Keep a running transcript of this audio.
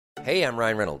Hey, I'm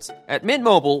Ryan Reynolds. At Mint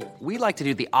Mobile, we like to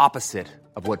do the opposite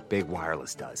of what Big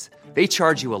Wireless does. They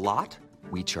charge you a lot,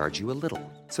 we charge you a little.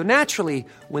 So naturally,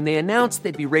 when they announced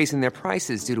they'd be raising their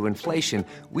prices due to inflation,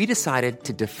 we decided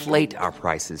to deflate our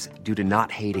prices due to not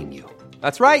hating you.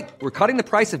 That's right. We're cutting the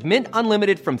price of Mint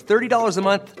Unlimited from $30 a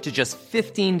month to just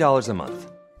 $15 a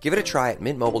month. Give it a try at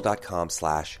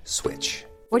mintmobile.com/switch.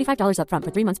 $45 up front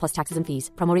for 3 months plus taxes and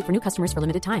fees. Promo rate for new customers for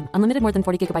limited time. Unlimited more than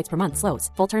 40 gigabytes per month. Slows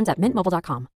full terms at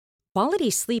mintmobile.com.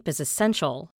 Quality sleep is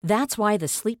essential. That's why the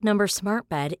Sleep Number Smart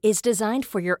Bed is designed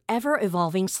for your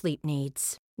ever-evolving sleep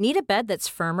needs. Need a bed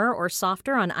that's firmer or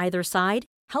softer on either side?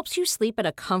 Helps you sleep at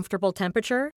a comfortable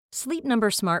temperature? Sleep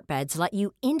Number Smart Beds let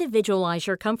you individualize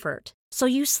your comfort, so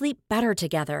you sleep better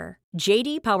together.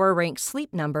 JD Power ranks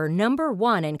Sleep Number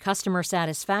 #1 in customer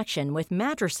satisfaction with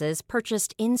mattresses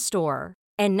purchased in-store.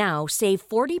 And now save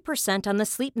 40% on the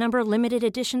Sleep Number Limited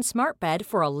Edition Smart Bed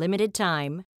for a limited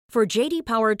time. For JD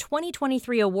Power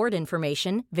 2023 award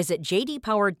information, visit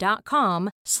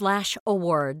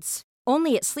jdpower.com/awards.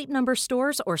 Only at Sleep Number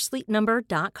stores or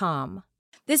sleepnumber.com.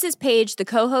 This is Paige, the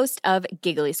co-host of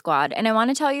Giggly Squad, and I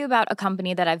want to tell you about a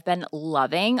company that I've been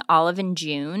loving, Olive &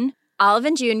 June.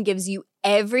 Olive & June gives you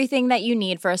everything that you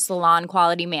need for a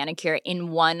salon-quality manicure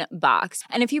in one box.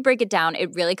 And if you break it down,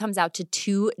 it really comes out to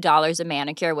 $2 a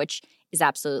manicure, which is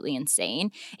absolutely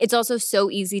insane. It's also so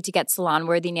easy to get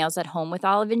salon-worthy nails at home with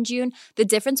Olive & June. The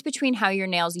difference between how your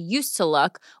nails used to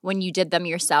look when you did them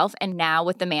yourself and now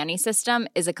with the Mani system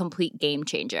is a complete game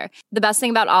changer. The best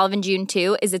thing about Olive & June,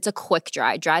 too, is it's a quick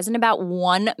dry. Dries in about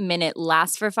 1 minute,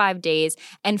 lasts for 5 days,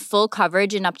 and full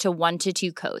coverage in up to 1 to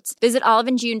 2 coats. Visit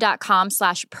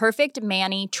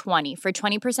oliveandjune.com/perfectmani20 for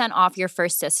 20% off your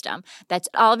first system. That's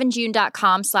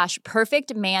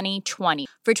oliveandjune.com/perfectmani20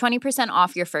 for 20%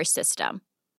 off your first system.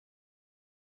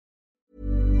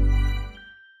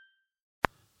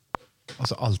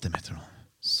 Alltså alltid metro.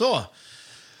 Så.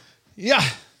 Ja.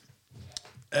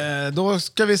 Då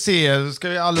ska vi se. Ska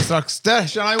vi alldeles strax där.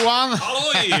 Tjena Johan.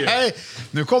 Halloj! Hej.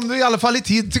 Nu kom du i alla fall i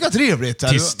tid. Tycker jag trevligt.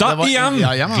 Tisdag igen.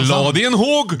 Jajamensan. Glad i en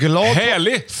håg.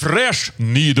 Härlig, fräsch,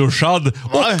 nyduschad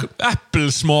och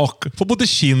äppelsmak på både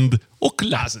kind och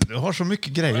läpp. Alltså, du har så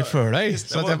mycket grejer för dig.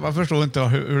 Så att jag förstår inte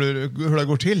hur det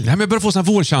går till. Nej, men jag börjar få sån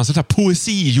här vårkänsla. Så här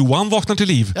poesi-Johan vaknar till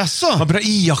liv. Jaså? Man börjar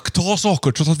iaktta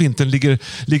saker trots att vintern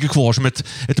ligger kvar som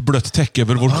ett blött täcke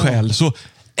över vår själ. Så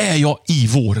är jag i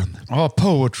våren. Ja,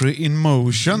 Poetry in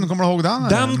Motion. Kommer du ihåg den?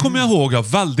 Den kommer jag ihåg, ja.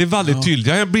 Väldigt tydligt.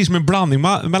 Jag blir som en blandning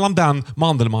mellan den,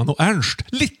 Mandelmann och Ernst.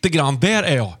 Lite grann, där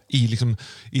är jag.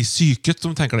 I psyket,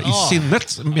 som tänker det. I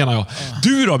sinnet, menar jag.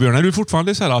 Du då, Björn, är du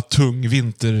fortfarande så här tung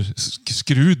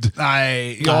vinterskrud?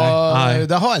 Nej. Det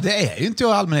är ju inte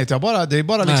jag i allmänhet. Det är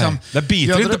bara liksom... Det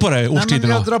biter inte på dig,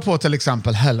 årstiderna. Jag drar på till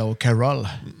exempel Hello Carol.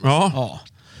 Ja.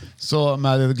 Så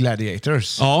med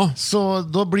Gladiators. Ja. Så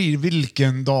då blir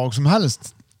vilken dag som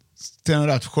helst till en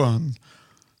rätt skön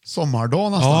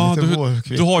sommardag nästan. Ja,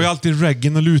 du har ju alltid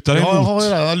reggae att luta dig mot. Ja, jag har ju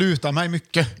det. Jag lutar mig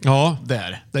mycket. Ja.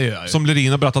 Det gör jag ju. Som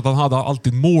Lerin har berättat att han hade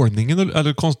alltid målningen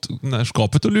eller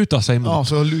konstnärskapet att luta sig mot. Ja,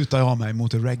 så lutar jag mig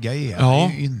mot reggae.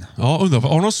 Ja, undrar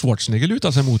vad Arnold Schwarzenegger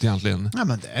lutar sig mot egentligen? Nej,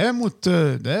 men det är mot...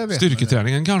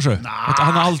 Styrketräningen kanske? Att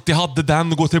han alltid hade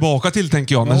den att gå tillbaka till,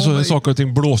 tänker jag, när saker och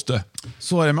ting blåste.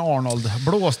 Så är det med Arnold.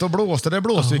 Blåste. Det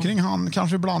blåste ju kring han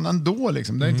kanske ibland ändå.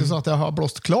 Liksom. Det är inte så att jag har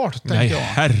blåst klart, tänker jag.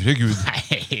 Nej, herregud.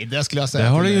 Nej, det skulle jag säga. Det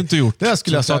har det ju inte gjort. Det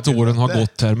skulle jag säga. Att åren har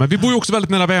gått här. Men vi bor ju också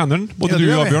väldigt nära Vänern. Både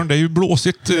du och jag, Björn. Det är ju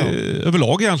blåsigt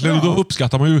överlag egentligen. Och då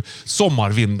uppskattar man ju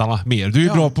sommarvindarna mer. Du är ju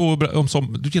bra på...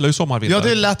 Du gillar ju sommarvindar. Ja,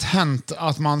 det är lätt hänt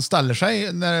att man ställer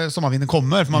sig när sommarvinden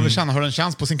kommer. För man vill känna hur den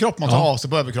känns på sin kropp. Man tar av sig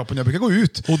på överkroppen. Jag brukar gå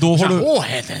ut. Och då har du...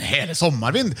 här är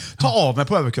sommarvind. Ta av mig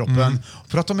på överkroppen.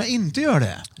 För att om jag inte gör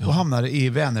det och hamnar i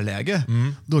Vänerläge,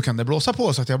 då kan det blåsa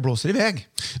på så att jag blåser iväg.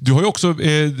 Du har ju också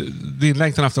din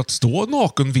längtan efter att stå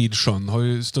naken vid sjön har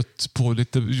ju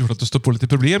gjort att du stött på lite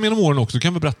problem genom åren också. Du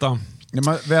kan väl berätta? Ja,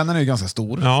 men Vänern är ju ganska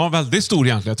stor. Ja, väldigt stor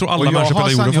egentligen. Jag tror alla människor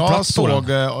på jorden får plats på den.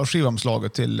 Jag såg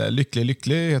skivomslaget till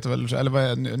Lycklig heter väl, eller vad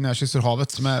är När jag kysser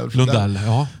havet som är Lundell,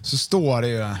 ja. Så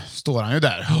står han ju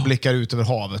där och blickar ut över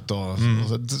havet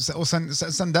och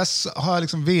sen dess har jag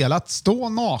liksom velat stå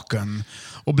naken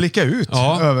och blicka ut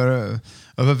över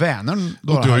Vänern.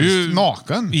 Då och du har ju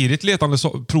naken. I ditt letande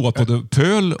provat både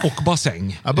pöl och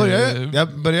bassäng. Jag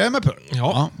börjar med pöl.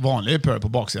 Ja, vanlig pöl på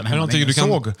baksidan. Är det någonting du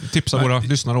kan tipsa våra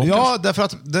lyssnare om? Ja, därför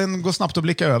att den går snabbt att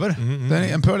blicka över.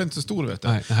 En pöl är inte så stor, vet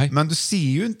du. Nej. Men du ser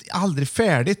ju aldrig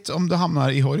färdigt om du hamnar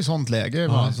i horisontläge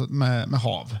med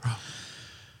hav.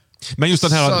 Men just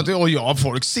den här... Så att,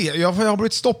 folk ser. Jag har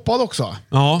blivit stoppad också.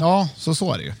 Ja,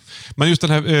 så är det ju. Men just den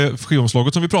här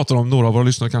skivomslaget som vi pratar om, några av våra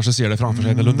lyssnare kanske ser det framför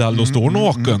sig när Lundell då står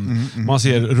naken. Man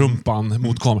ser rumpan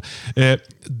mot kameran.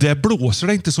 Det blåser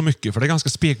det inte så mycket, för det är ganska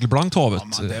spegelblankt havet.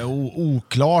 Ja, det är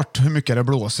oklart hur mycket det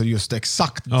blåser just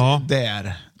exakt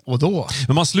där och då.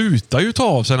 Men man slutar ju ta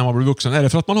av sig när man blir vuxen. Är det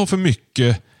för att man har för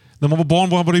mycket... När man var barn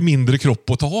var det mindre kropp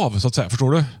att ta av, så att säga.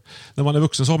 Förstår du? När man är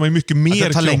vuxen så har man ju mycket mer kropp.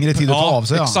 Det tar längre tid att ta av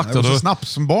sig. Exakt. Det går så snabbt.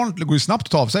 Som barn det går ju snabbt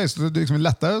att ta av sig. Så det är liksom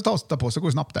lättare att ta på sig. Det går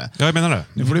ju snabbt det. Ja, jag menar det.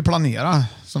 Nu får du planera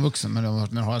som vuxen när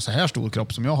du har en så här stor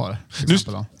kropp som jag har.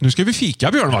 Nu ska vi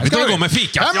fika, Björn, va? Vi drar igång med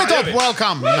fika.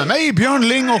 Welcome med mig, Björn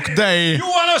Ling, och dig,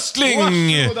 Johan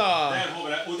Östling!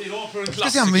 Ska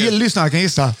se om vi lyssnare kan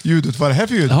gissa ljudet. Vad är det här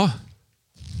för ljud? Ja.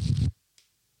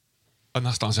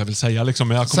 Nästan så jag vill säga liksom,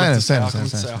 men jag kommer inte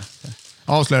säga.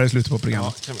 Avslöjar i slutet på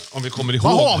programmet. Ja, om vi kommer ihåg.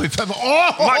 Vad har vi för...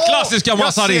 Klassiska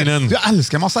massarinen. Du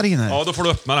älskar massariner. Ja, då får du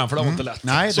öppna den, för det var inte lätt.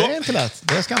 Nej, det är inte lätt.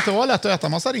 Det ska inte vara lätt att äta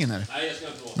massariner. Nej, det ska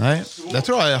inte vara. Nej, det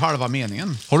tror jag är halva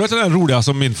meningen. Har du hört den där roliga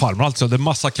som min farmor alltså? Det är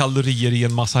massa kalorier i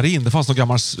en massarin. Det fanns någon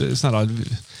gammal sån här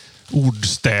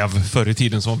ordstäv förr i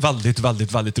tiden som var väldigt,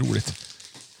 väldigt, väldigt roligt.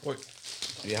 Oj.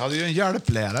 Vi hade ju en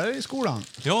hjälplärare i skolan.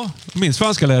 Ja, min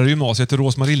svenska lärare i gymnasiet,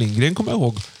 Rosmarie Lindgren, kommer jag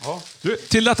ihåg. Ja.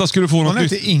 Till detta skulle du få något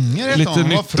nytt. Inger, lite hon var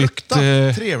nyttigt.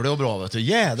 fruktansvärt trevlig och bra. Vet du.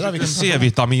 Jädrar vilken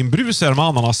C-vitaminbrus här med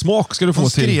ananassmak ska du få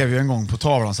till. Hon skrev ju en gång på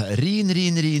tavlan så här: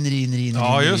 rin.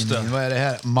 Ja, just det. Vad är det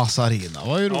här? Massarina.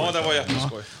 Var ju roligt. Ja, det var jätteskoj.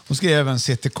 Ja. Hon skrev även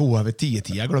CTK över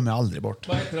 10-10. Jag glömmer aldrig bort.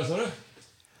 Vad heter det, sa du?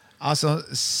 Alltså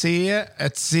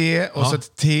ett C och så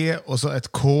ett T och så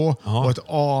ett K och ett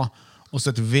A och så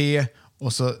ett V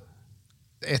och så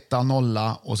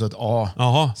 1-0 och så ett A.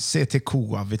 Jaha. CTK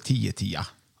över 10-10.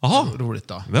 Jaha. Roligt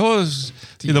då. Det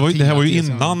här var ju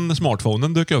innan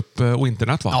smartphonen dök upp och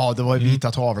internet, va? Ja, det var ju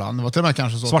vita tavlan. Det var till och med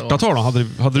kanske så. Svarta tavlan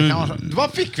hade du...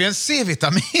 Vad fick vi en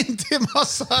C-vitamin till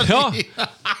massarin? Ja.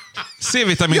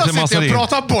 C-vitamin till massarin. Jag sitter och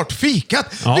pratar bort fikat.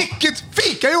 Ja. Vilket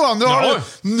fika, Johan!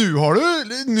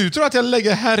 Nu tror jag att jag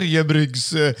lägger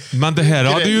Härjebryggs... Men det här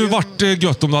hade ju varit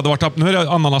gött om det hade varit... Nu är det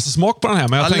ananassmak på den här,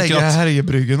 men jag tänker lägger att...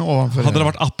 Härjebryggen ovanför. Hade det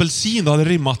varit apelsin, då hade det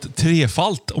rimmat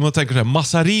trefalt. Om jag tänker så här,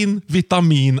 massarin,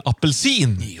 vitamin,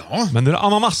 apelsin. Ja. Men nu är det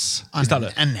ananas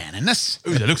istället. Ananas.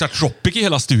 Det luktar tropic i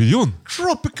hela studion.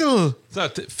 Tropical. Så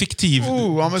här, fiktiv,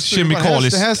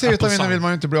 kemikalisk. Det här C-vitaminen vill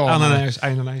man ju inte bli av med. Ananas.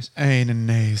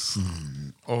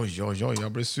 Oj,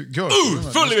 jag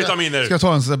blir full i vitaminer. Ska jag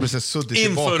ta en så det blir så suddigt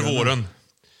inför våren.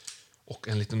 Och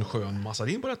en liten skön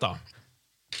massarin på detta.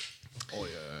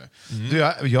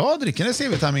 Du, jag dricker en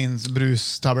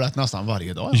C-vitaminsbrustablett nästan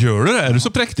varje dag. Gör du det? Är du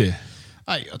så präktig?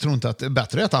 Nej, jag tror inte att det är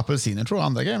bättre att äta apelsiner. Jag tror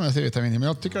andra grejer med C-vitamin, men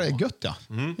jag tycker det är gött. Ja.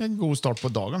 En god start på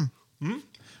dagen.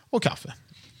 Och kaffe.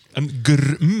 En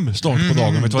start på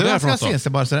dagen. Vet du vad det är för något då? Det ska se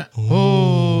bara sådär.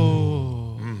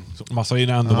 Massarin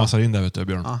är ändå massarin där, vet du,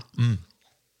 Björn.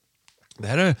 Det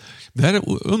här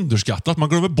är underskattat. Man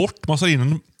glömmer bort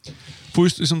massarinen. Får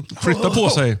ju liksom flytta på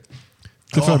sig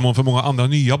till förmån för många andra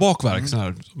nya bakverk.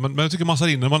 Men jag tycker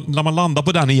massarinen, när man landar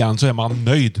på den igen så är man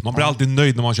nöjd. Man blir alltid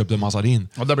nöjd när man köper en massarin.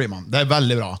 Ja, det blir man. Det är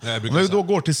väldigt bra. Om vi då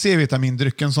går till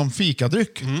C-vitamindrycken som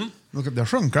fikadryck. Där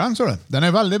sjunker den, så det. Den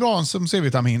är väldigt bra som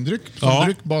C-vitamindryck. Som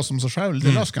dryck bara som sig själv. Det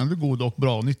är raskande god och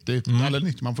bra och nyttigt. Eller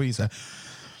nyttigt man får i sig.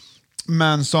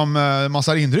 Men som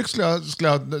massarindryck skulle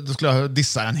jag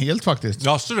dissa den helt faktiskt.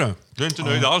 Ja, så det. Du är inte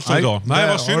nöjd alls idag. Nej,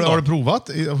 vad synd då. Har du provat?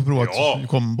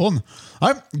 Kombon?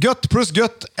 Nej, gött plus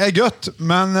gött är gött.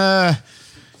 Men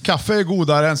kaffe är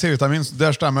godare än C-vitamin.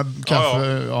 Där stämmer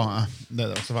kaffe. Ja, det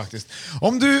är också faktiskt.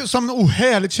 Om du som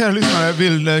ohärligt kära lyssnare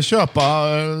vill köpa,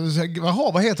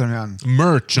 vad heter den igen?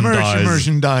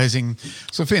 Merchandising.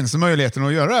 Så finns det möjligheten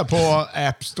att göra det på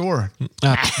App Store.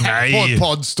 Nej.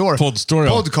 Podstore. Podstore,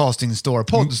 ja. Podcasting Store.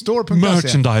 Podstore.se.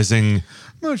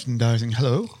 Merchandising,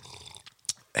 hello.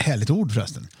 Härligt ord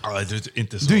förresten. Ja,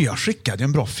 inte så. Du, jag skickade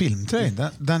en bra film till dig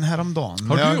den här om dagen.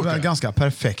 Har du gjort det? Ganska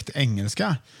perfekt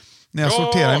engelska. När jag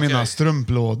sorterade mina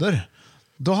strumplådor.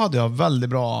 Då hade jag väldigt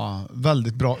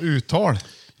bra uttal.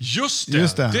 Just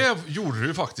det. Det gjorde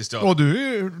du faktiskt. Ja. Och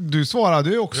du svarade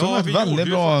ju också med väldigt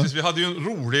bra... Faktiskt. Vi hade ju en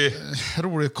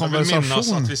rolig konversation. Jag vill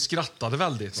minnas att vi skrattade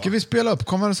väldigt. Va? Ska vi spela upp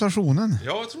konversationen?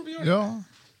 Ja, jag tror vi gör det. Ja.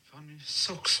 Funny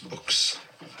Socksbox.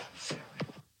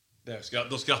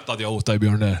 Då skrattade jag åt dig,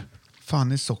 Björn, där.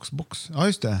 Funny Socksbox. Ja,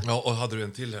 just det. Ja, och hade du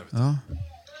en till här? Ja.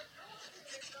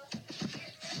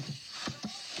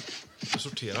 Du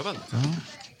sorterar väldigt. Ja.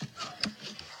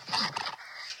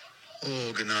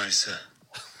 Organizer.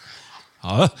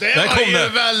 Ja, det var ju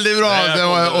väldigt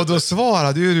bra. Och då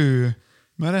svarade ju du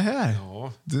med det här.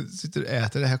 Ja. Du sitter och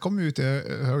äter. Det här kommer ut i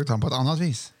högtalaren på ett annat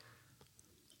vis.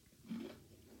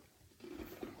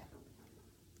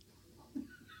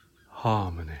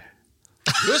 Harmony.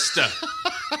 Just det!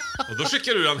 Och då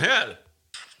skickar du den här.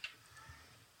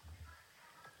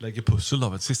 Lägger pussel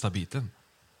av ett sista biten.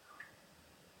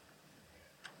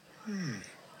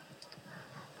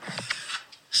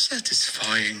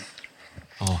 Satisfying.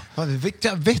 Ja,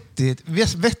 vilka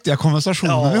vettiga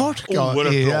konversationer vi har, tycker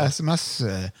jag, i sms.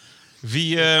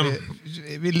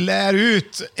 Vi lär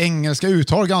ut engelska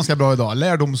uttal ganska bra idag.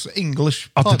 Lärdoms English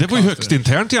podcast. Det var ju högst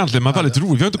internt egentligen, men väldigt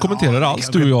roligt. Vi har inte kommenterat alls,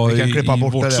 du och jag, i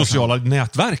vårt sociala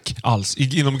nätverk alls.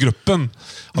 Inom gruppen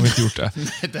har vi inte gjort det.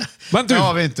 Men du,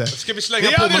 har vi inte. Ska vi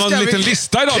slänga på med någon liten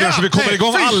lista idag, så vi kommer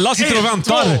igång? Alla sitter och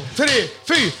väntar. 1, 2, 3,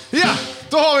 4. Ja,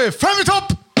 då har vi 5 i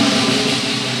topp!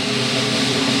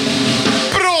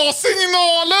 Bra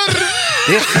signaler!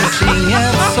 Det finns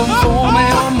inget som får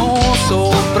mig att må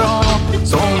så bra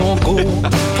som att gå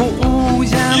på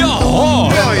ojämn.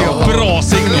 Jaha! Bra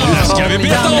signaler. Ska vi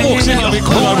beta av också innan vi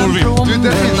kollar vår vipp?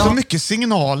 Det finns så mycket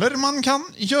signaler man kan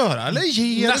göra eller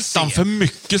ge. Nästan för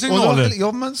mycket signaler.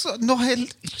 Ja, men så...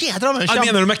 Jädrar mig.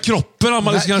 Menar du med kroppen? Om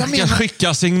man kan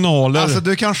skicka signaler? Alltså,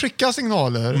 du kan skicka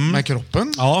signaler med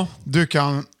kroppen. Ja. Du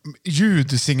kan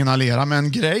ljudsignalera med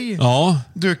en grej. Ja.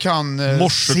 Du kan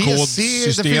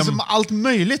morsekodsystem. Det finns allt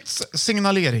möjligt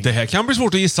signalering. Det här kan bli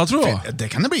svårt att gissa, tror jag. Det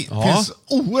kan det bli. Ja. Det finns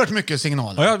oerhört mycket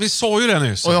signaler. Ja, vi sa ju det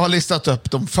nyss. Och jag har listat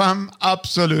upp de 5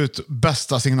 absolut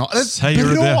bästa signaler. Säger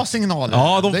bra signaler.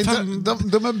 Ja, de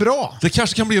är bra. Det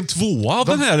kanske kan bli en 2 av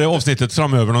det här avsnittet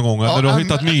framöver någon gång. När du har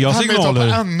hittat nya signaler.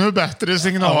 Ännu bättre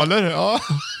signaler. Ja.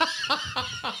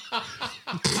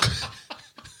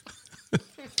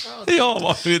 Ja,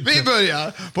 varför inte? Vi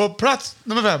börjar på plats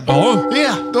nummer 5.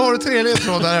 Ja. Då har du 3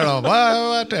 ledtrådar här då.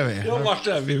 Vart är vi? Ja, vart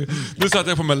är vi? Nu satte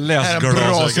jag på mig Här är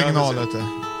bra signaler.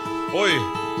 Oj.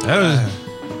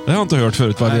 Det har jag inte hört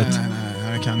förut, vad jag vet.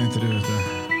 Nej, det kan inte du, vet du.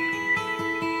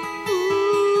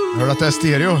 Hör du att det är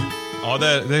stereo? Ja,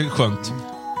 det är skönt.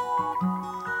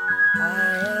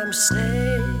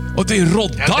 Och det är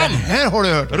Roddan! Här har du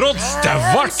hört. Rod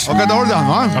Stewart! Okej, då har du den,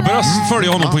 va? Jag började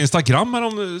följa honom på Instagram här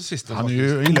om sisten. Han är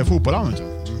ju gillar fotboll, han, vet du.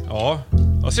 Ja,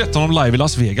 jag har sett honom live i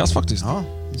Las Vegas faktiskt. Ja,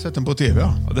 jag har sett den på tv,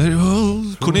 ja. Ja, det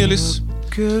är Cornelis.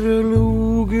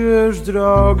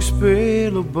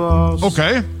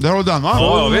 Okej, där har du den, va?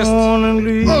 Ja, visst.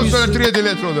 Och så är det 3:e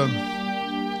ledtråden.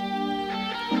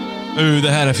 Det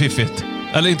här är fiffigt.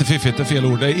 Eller inte fiffigt, det är fel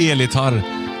ord. Det är elgitarr.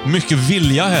 Mycket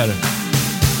vilja här.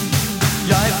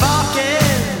 Jag är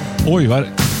vaken. Oj, vad...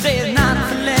 Det är natt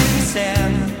för länge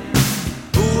sen.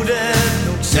 Borde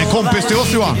nog Det är en kompis till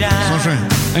oss, Johan, som sjunger.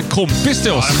 En kompis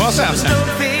till oss? Vad säger jag?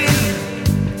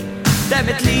 Där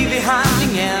mitt liv i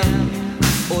handlingen.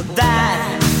 Och där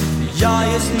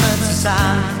jag just mött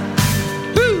Susanne.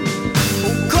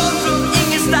 Hon kom från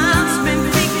ingenstans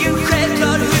men fick en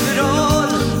självklar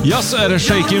huvudroll. Ja, så är det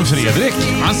Shaken Fredrik.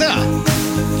 Han säger.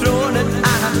 Från ett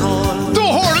annat håll. Då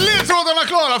har du ledtrådarna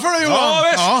klara för dig, Johan.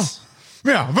 Ja, visst.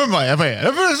 Ja, vad är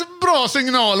det för bra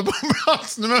signal på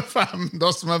plats nummer 5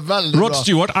 då, som är väldigt Rod bra?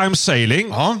 Stewart, I'm Sailing.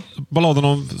 Ja. Balladen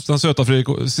om den söta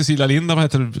Cecilia Lind, vad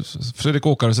heter Fredrik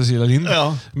Åkare, Cecilia Lind.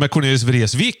 Ja. Med Cornelis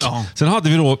Vreeswijk. Ja. Sen hade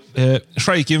vi då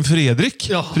Shaken Fredrik,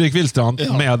 Ja. Fredrik Willstrand,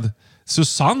 Ja. med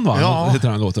Susanne, va? Ja. Heter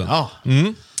den låten. Ja.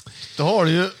 Då har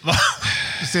du ju...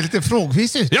 Det ser lite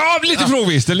frågvis ut. Ja, lite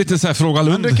frågvis. Det är lite så här Fråga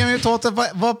Lund. Men du kan ju ta till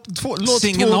låt 2 och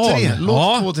 3. Ja.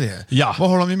 Låt 2 och 3. Ja. Vad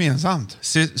har de gemensamt?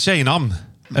 Tjejnamn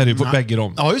är det ju på bägge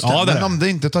dem. Ja, just det. Ja, Men om det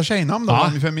inte tar tjejnamn då, Ja. vad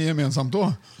är det för gemensamt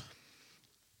då?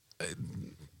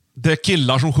 Det är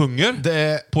killar som sjunger Det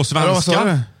är... på Vad sa du?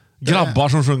 svenska. Grabbar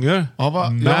som sjunger. Ja,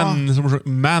 Män som sjunger.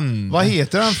 Män. Vad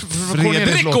heter den?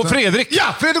 Fredrik och Fredrik.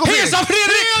 Ja, Fredrik och Fredrik. Hesa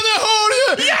Fredrik! Ja, det har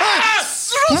du! Yes!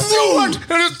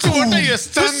 Svårt! Är det svårt? Det är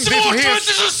ständigt Det är svårt, hes.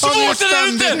 det är så svårt, Han är det är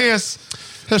ständigt inte. hes.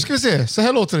 Här ska vi se. Så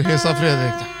här låter det, Hesa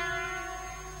Fredrik.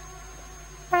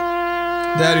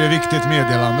 Det här är ju ett viktigt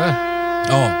meddelande.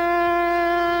 Ja.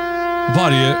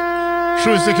 Varje...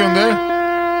 7 sekunder.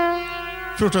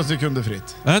 14 sekunder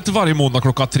fritt. Är det inte varje måndag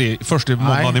klockan 3, första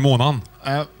måndagen i månaden?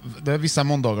 Det är vissa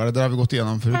måndagar, det där har vi gått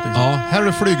igenom förut. Liksom. Ja. Här är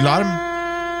det flyglarm.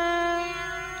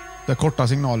 Det är korta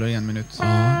signaler i 1 minut.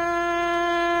 Ja.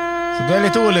 Så det är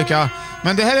lite olika.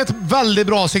 Men det här är ett väldigt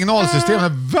bra signalsystem.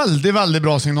 Ett väldigt, väldigt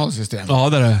bra signalsystem. Ja,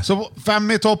 det är det. Så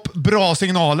 5 i topp, bra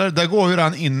signaler. Där går ju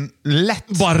den in lätt.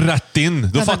 Bara rätt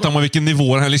in. Då fattar man vilken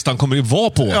nivå den här listan kommer att vara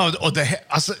på. Ja, och det,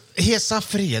 alltså, Hesa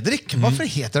Fredrik. Varför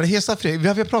heter det Hesa Fredrik? Vi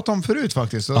har pratat om förut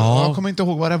faktiskt. Ja. Jag kommer inte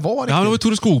ihåg vad det var riktigt. Ja, det var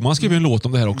Tore Skogman skrev en låt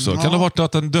om det här också. Kan det ha varit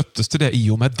att den döptes till det i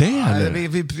och med det?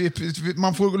 Eller?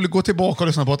 Man får gå tillbaka och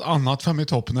lyssna på ett annat 5 i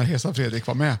topp när Hesa Fredrik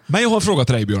var med. Men jag har en fråga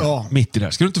till dig, Björn. Ja. Mitt i det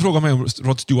här. Ska du inte fråga mig om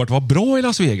Rod Stewart var bra var i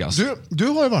Las Vegas. Du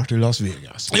har ju varit i Las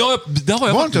Vegas. Ja, det har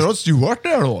jag var inte Rod Stewart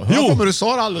där då? Jo. Kommer du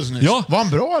sa alldeles nyss. Ja. Var han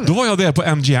bra eller? Då var jag där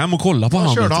på MGM och kollade på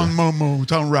han. Körde han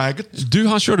Motown Ragged? Du,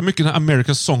 han körde mycket den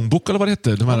American Songbook eller vad det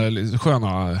hette. De här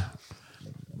sköna...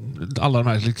 Alla de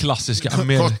här klassiska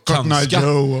amerikanska...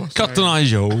 Cotton Eye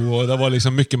Joe. Och det var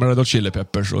liksom mycket med Red Hot Chili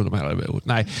Peppers och de här...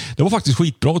 Nej, det var faktiskt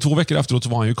skitbra. Och 2 veckor efteråt så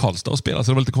var han ju i Karlstad och spelade,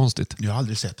 så det var lite konstigt. Jag har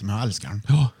aldrig sett det, men jag älskar han.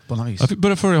 Ja. På något vis. Jag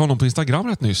började följa honom på Instagram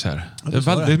rätt nyss här. Det är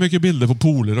väldigt mycket bilder på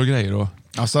pooler och grejer. Och...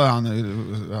 Alltså,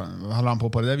 håller han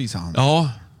på det där viset han? Ja.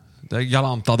 Det är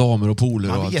galanta damer och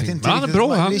pooler och allting. Inte men han är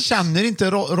bra. Vi känner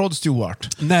inte Rod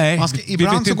Stewart. Nej,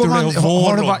 ibland så går man...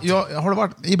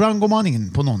 Ibland går man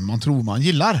in på någon man tror man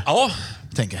gillar. Ja.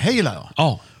 Tänker, hej gillar jag.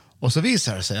 Ja. Och så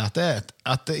visar det sig att det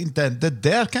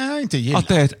där kan jag inte gilla. Att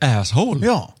det är ett asshole?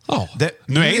 Ja.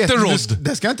 Nu är inte Rod.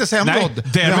 Det ska jag inte säga om Rod.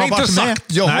 Det har inte sagt.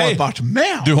 Jag har varit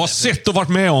med om. Du har sett och varit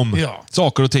med om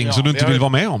saker och ting som du inte vill vara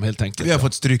med om helt enkelt. Vi har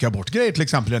fått stryka bort grejer, till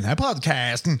exempel i den här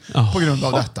podcasten, på grund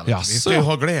av detta. Vi ska ju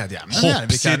ha glädje.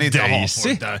 Vi kan inte ha det.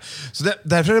 Så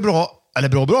därför är det bra. Eller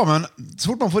bra, men så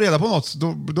fort man får reda på något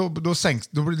då sänks,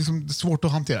 då blir det liksom svårt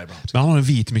att hantera ibland. Men han har en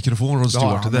vit mikrofon, Rod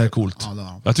Stewart. Det är coolt.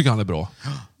 Ja, jag tycker han är bra.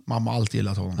 Mamma har alltid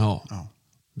gillat honom. Ja.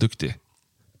 Duktig.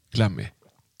 Klämmig.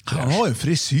 Han har en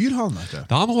frisyr han.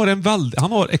 Han har en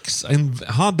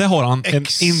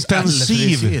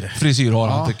intensiv frisyr har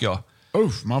han, tycker jag.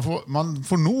 Man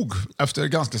får nog efter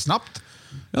ganska snabbt.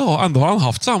 Ja, ändå har han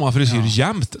haft samma frisyr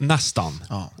jämt, nästan.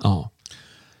 Ja.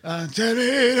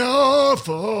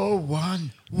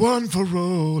 One for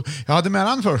all. Jag hade med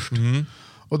han först.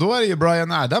 Och då är det ju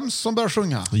Bryan Adams som börjar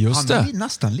sjunga. Just han är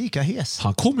nästan lika hes.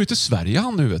 Han kom ju till Sverige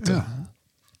han nu, vet du.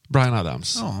 Bryan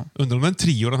Adams. Undrar om en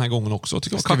trio den här gången också.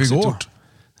 Tycker jag. Ska vi gå? Gjort.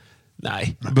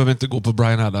 Nej, vi behöver inte gå på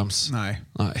Bryan Adams. Nej.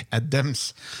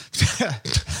 Adams.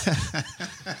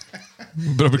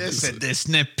 Det är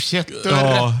Snapchat och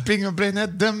rapping och Bryan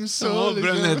Adams.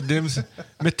 Bryan Adams.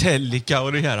 Metallica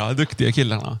och de här duktiga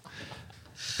killarna.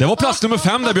 Det var plats nummer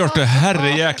 5 där, Björte.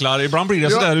 Herre jäklar, ibland blir det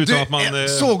sådär utan att man...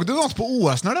 Såg du något på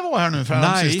OS när det var här nu?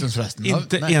 Nej,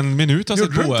 inte en minut har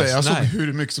sett på OS. Jag såg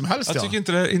hur mycket som helst. Jag tycker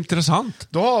inte det är intressant.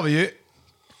 Då har vi ju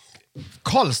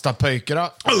Karlstadpöjkarna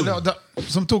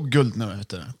som tog guld nu, vet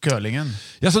du. Curlingen.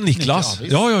 Ja, så Niklas.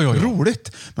 Ja.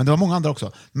 Roligt. Men det var många andra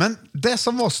också. Men det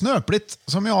som var snöpligt,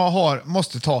 som jag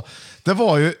måste ta, det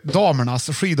var ju damernas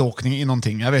skidåkning i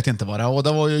någonting. Jag vet inte vad det var. Och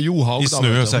det var ju Johaug. I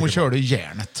snö, hon körde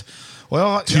järnet.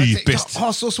 Och typiskt. Jag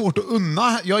har så svårt att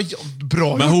unna.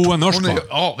 Bra men hon är norsk, va?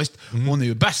 Ja, visst. Hon är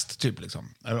ju bäst, typ. Liksom.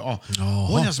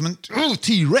 Hon är som en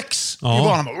T-Rex i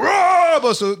banan.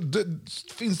 Så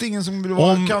finns det ingen som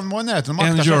kan vara i närheten.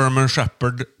 En German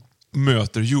Shepherd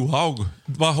möter Johaug.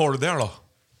 Vad har du där då?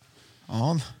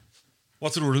 Ja.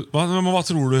 Vad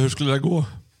tror du? Hur skulle det gå?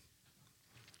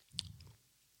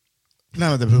 Nej,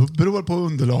 men det beror på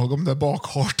underlag om det är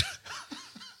bakhart.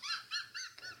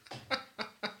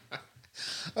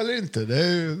 Eller inte, det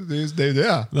är ju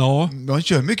det. Ja. Man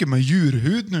kör mycket med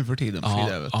djurhud nu för tiden.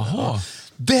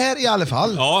 Där i alla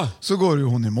fall så går ju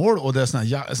hon i mål och det är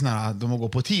såna här de går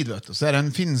på tid, vet du. Så är det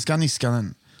en finska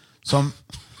Niskanen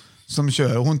som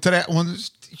kör. Hon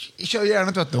kör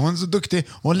järnet, vet du. Hon är så duktig.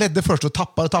 Hon ledde först och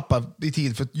tappade i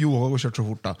tid för att Johaug har kört så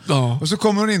fort. Och så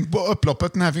kommer hon in på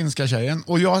upploppet, den här finska tjejen.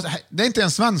 Och det är inte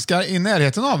en svenska i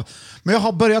närheten av. Men jag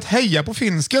har börjat heja på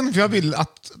finsken för jag vill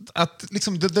att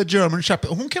liksom the German Shepherd.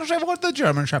 Hon kanske var the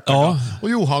German Shepherd. Och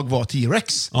Johaug var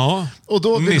T-Rex. Och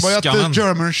då vill jag att the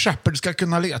German Shepherd ska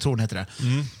kunna jag tror hon heter det.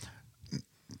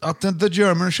 Att the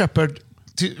German Shepherd,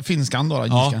 finskan då,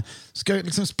 ska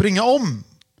liksom springa om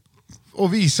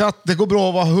och visa att det går bra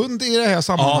att vara hund i det här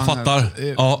sammanhanget.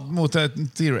 Fattar. Mot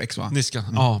ett T-Rex, va? Niskan.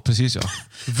 Ja, precis, ja.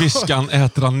 Viskan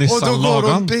äter han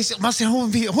Nissan-lagan. Man ser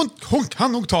hon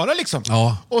kan nog ta det liksom.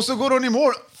 Och så går hon i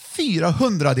mål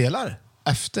 400-delar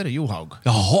efter Johaug.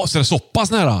 Jaha, så det är så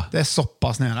pass nära? Det är så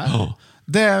pass nära.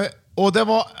 Hon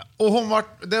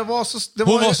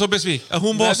var så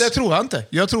besviken. Det tror jag inte.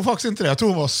 Jag tror faktiskt inte det. Jag tror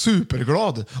hon var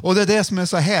superglad. Och det är det som är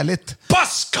så härligt.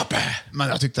 Baskape! Men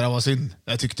jag tyckte det var synd.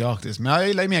 Det tyckte jag faktiskt. Men jag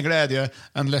gillar mer glädje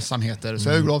än ledsamheter. Så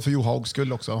jag är glad för Johaugs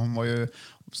skull också. Hon var ju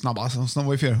snabbast. Hon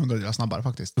var ju 400 snabbare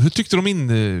faktiskt. Hur tyckte du om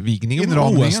invigningen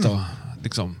av OS då?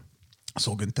 Liksom. Jag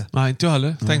såg inte. Nej, inte jag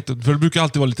heller. Tänkte, för det brukar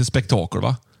alltid vara lite spektakel,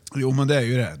 va? Jo, men det är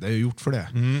ju det. Det är ju gjort för det.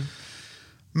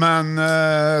 Men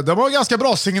det var ganska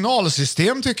bra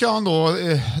signalsystem tycker jag ändå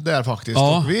där faktiskt.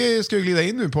 Vi ska ju glida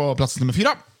in nu på plats nummer 4.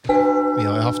 Vi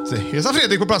har ju haft Hesa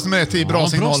Fredrik på plats nummer 1 i bra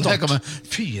signal. Här kommer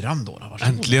 4 då.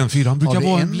 Äntligen 4. Brukar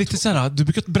vara lite så här, du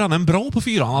brukar bränna en bra på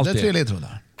 4 alltid. Det är 3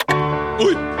 ledtrådar.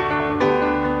 Oj!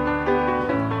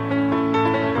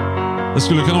 Det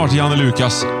skulle kunna vara Janne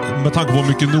Lukas med tanke på hur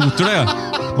mycket noter det är.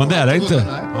 Men det är det inte.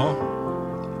 Ja.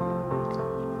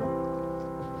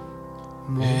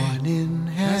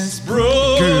 Morning has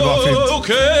Gud vad fint.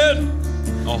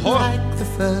 Jaha. like the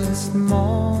first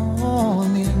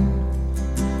morning.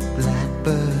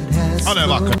 Blackbird has Ja, det är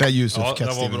vackert. Det är Yusuf Ja, Cat det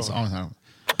var Stevens. bra. Ja, här.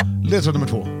 Ledtråd nummer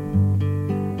 2.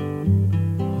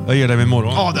 Jag ger dig min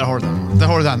morgon. Ja, där har du den. Där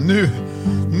har du den.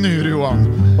 Nu Johan.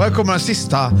 Och här kommer den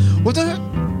sista. Och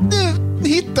nu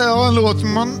hittar jag en låt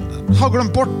man har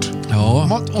glömt bort.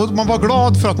 Ja. Och man var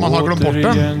glad för att man har glömt bort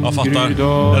den. Jag fattar.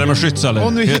 Är det med skytts eller?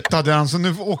 Och nu hittade jag den, så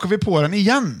nu åker vi på den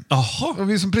igen. Jaha. Och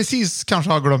vi som precis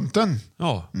kanske har glömt den.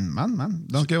 Ja. Men,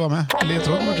 den ska ju vara med.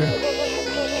 Ledtråd nummer 3.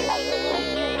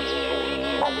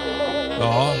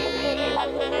 Ja.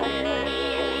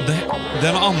 Det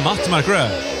är något annat, märker du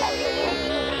det?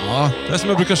 Ja. Det är som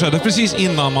jag brukar säga. Det är precis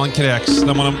innan man kräks,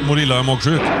 när man mår illa och är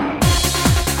magsjuk.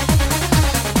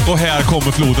 Och här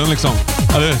kommer floden liksom.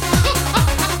 Eller?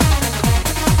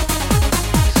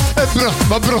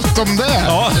 Vad bråttom det är.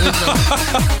 Ja.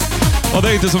 Och det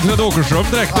är inte som Fred Åkerström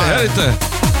direkt. Det är inte.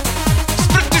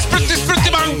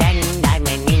 Sprutti-bang!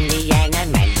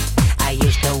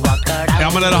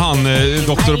 Ja, men är det han,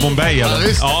 Dr. Bombay eller? Ja,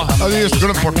 visst. Ja. Ja, du just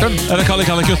glömt bort den. Är det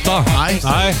Kalle Kutta?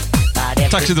 Nej.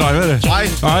 Taxi Driver? Nej.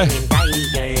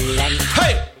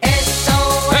 Hej! S!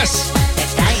 SOS!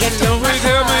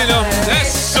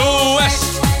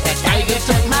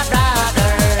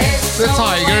 The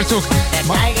Tiger tog...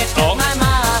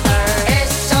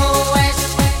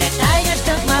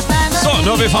 Så, nu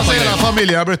har vi fattat Alltså hela det.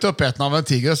 familjen har blivit uppätna av en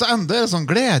tiger. Så ändå är det sån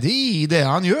glädje i det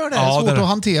han gör. Det är Ja, svårt det är det. att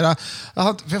hantera.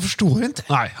 Jag förstår inte.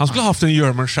 Nej, han skulle ha haft en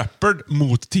German Shepherd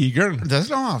mot tigern. Det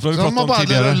skulle han ha haft. Det har vi Så pratat man om bara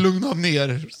tidigare. lugnat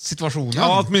ner situationen.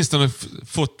 Ja, åtminstone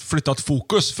fått flyttat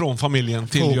fokus från familjen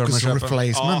till German Focus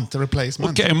Shepherd.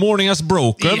 replacement. Okej, Morning Has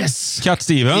Broken. Yes. Cat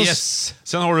Stevens. Yes.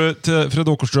 Sen har du till Fred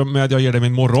Åkerström med Jag ger dig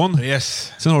min morgon.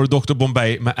 Yes. Sen har du Dr.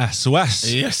 Bombay med SOS.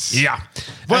 Yes. Ja.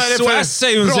 Vad är det för SOS är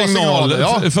ju en bra signal signaler,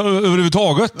 ja. för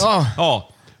överhuvudtaget. Ja.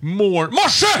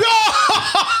 Morse!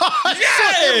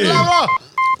 Yay! Bravo!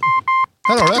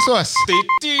 Här har du SOS.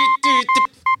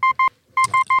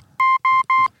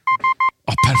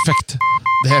 Ja, perfekt.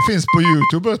 Det här finns på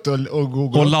YouTube och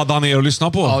Google. Och ladda ner och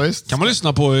lyssna på. Ja, visst. Kan man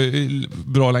lyssna på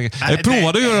bra länge. Jag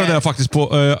provade att göra det faktiskt på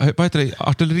vad heter det?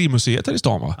 Artillerimuseet här i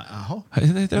stan, va? Jaha.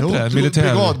 Heter Jo, det? Militär...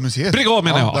 Brigadmuseet. Brigad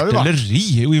menar Ja, jag. där har du varit.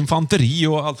 Artilleri och infanteri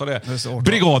och allt vad det Det är så är. hårt.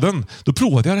 Brigaden. Då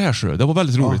provade jag det här, så det var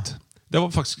väldigt roligt. Det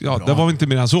var faktiskt, det var inte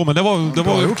mer än så, men det var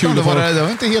Bra gjort, kul. det var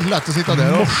inte helt lätt att sitta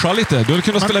där och... Morsa lite. Du hade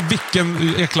kunnat spela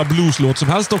vilken jäkla blueslåt som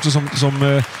helst också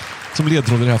som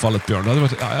ledtråd i det här fallet, Björn. Det hade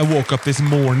varit, I woke up this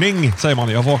morning, säger man.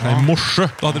 Jag vaknade i morse.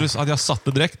 Då hade jag satt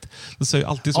det direkt. Det säger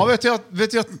alltid så. Ja,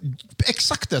 vet jag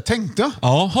exakt det tänkte jag.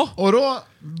 Jaha. Och då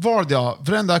valde jag,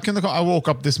 för det enda jag kunde komma, I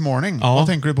woke up this morning. Ja. Vad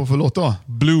tänker du på för låt då?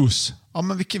 Blues. Ja,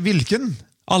 men vilken?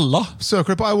 Alla. Söker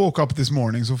du på I woke up this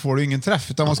morning så får du ingen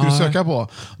träff. Utan vad ska du söka på?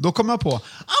 Då kom jag på I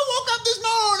woke up this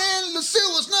morning,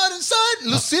 Lucille was not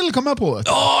inside. Lucille kom jag på.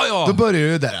 Ja. Då börjar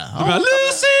ju där. Du menar,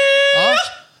 Lucy! Ja.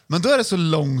 Men då är det så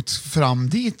långt fram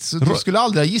dit. Så du skulle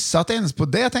aldrig ha gissat ens på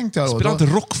det, tänkte jag. Spelar inte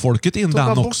rockfolket in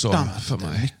den också? För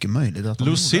mig. Mycket möjligt att de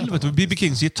Lucille, gjorde vet du, B.B.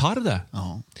 Kings gitarr det.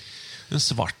 Ja. En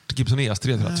svart Gibson ES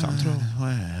 335 tror jag.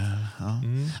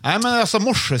 Nej, men alltså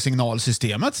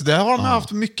morsesignalsystemet, det har man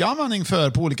haft mycket användning för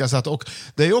på olika sätt. Och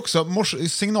det är ju också,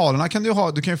 signalerna kan du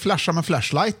ha, du kan ju flasha med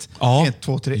flashlight. Ja, 1,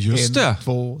 2, 3, just 1, det.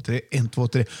 2, 3, 1, 2,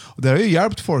 3. Och det har ju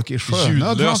hjälpt folk i sjönöd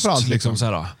Ljudlöst, framförallt. liksom så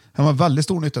här. Det har väldigt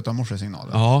stor nytta av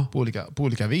morsesignaler. Ja. På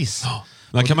olika vis.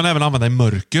 Den kan man även använda i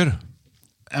mörker.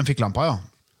 En ficklampa, ja.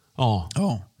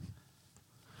 Ja.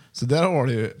 Så där har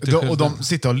du ju... Och de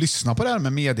sitter och lyssnar på det här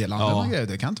med meddelanden och grejer.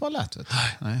 Det kan inte vara lätt. Vet du.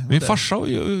 Nej, Min farsa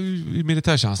i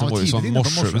militärtjänsten Han var var ju som tidigt inne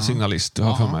på morse, signalist, har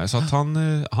jag för mig. Så att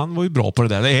han var ju bra på det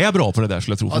där. Det är bra på det där,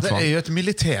 skulle jag tro. Ja, det är fortfarande. ju ett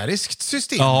militäriskt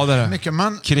system. Ja, det är det. Mycket,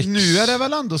 men Krigs. nu är det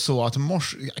väl ändå så att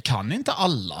kan inte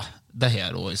alla det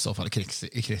här då, i så fall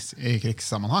i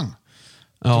krigssammanhang?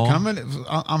 Så kan man väl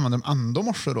använda ändå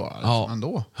morse då?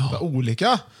 Ändå.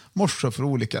 Olika morse för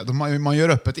olika. Man gör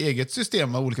upp ett eget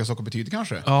system vad olika saker betyder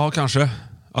kanske. Ja, kanske.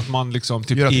 Att man liksom...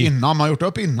 Typ Gör upp innan, man har gjort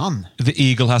upp innan. The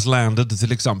Eagle Has Landed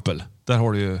till exempel. Där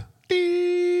har du ju...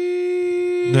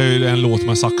 Det är ju en låt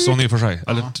med saxon i och för sig.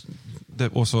 Eller,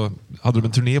 och så hade de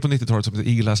en turné på 90-talet som heter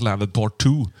Eagle Has Landed Part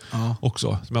 2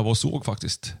 också. Som jag var och såg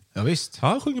faktiskt. Ja, visst. Ja,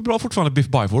 han sjunger bra fortfarande, Biff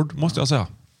Byford, måste jag säga.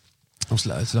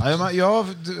 Jag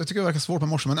tycker det verkar svårt med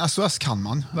morse, men SOS kan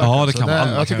man. Ja, det kan man.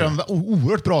 Jag tycker det är en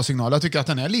oerhört bra signal. Jag tycker att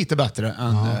den är lite bättre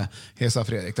än Hesa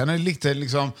Fredrik. Den är lite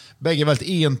liksom, bägge väldigt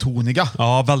entoniga.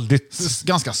 Ja, väldigt.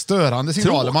 Ganska störande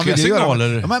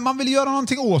signaler. Man vill göra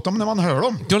någonting åt dem när man hör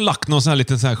dem. Du har lagt någon sån här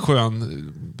liten sån här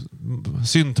skön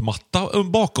syntmatta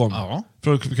bakom. Ja.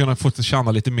 För att kunna få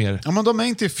känna lite mer. Ja, men de är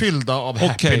inte fyllda av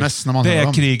happiness när man hör dem. Det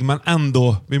är krig, men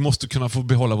ändå vi måste kunna få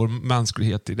behålla vår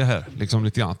mänsklighet i det här. Liksom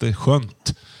lite grann. Det är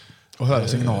skönt. Och höra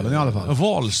signalen i alla fall.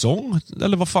 Valsång,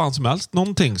 eller vad fan som helst.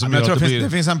 Någonting som jag tror att det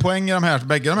finns en poäng i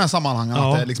bägge de här sammanhangen.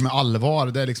 Att det liksom är allvar.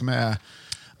 Det är liksom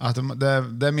att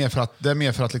det är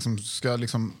mer för att liksom ska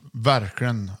liksom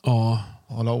verkligen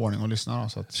hålla ordning och lyssna.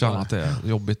 Så att känna att det är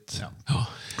jobbigt. Ja. Ja.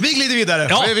 Vi glider vidare.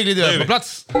 Vi glider vidare på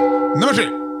plats nummer 3.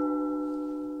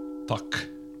 Tack.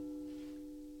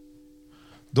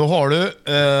 Då har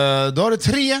du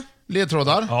 3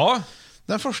 ledtrådar. Ja.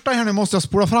 Den första här nu måste jag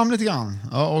spola fram lite grann.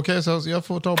 Ja, okej, så jag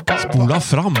får spola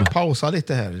fram. Pausa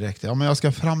lite här direkt. Ja, men jag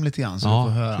ska fram lite grann så du får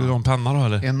höra. Ska du ha en penna då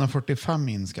eller? 1:45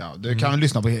 in ska. Du kan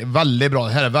lyssna på väldigt bra.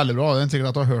 Det här är väldigt bra. Jag tycker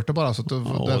att du har hört det bara så att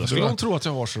det skulle de tro att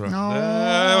jag har så.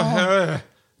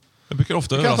 Jag brukar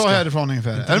ofta överraska. Du kan ta härifrån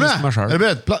ungefär. Är du med? Är du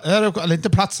beredd? Eller inte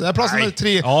plats. Det är plats nummer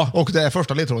 3 och det är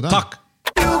första ledtråden. Tack.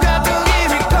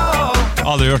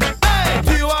 Aldrig hört.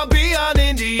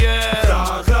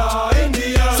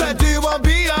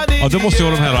 Ja, det måste ju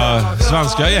vara de här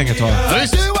svenska gänget, va?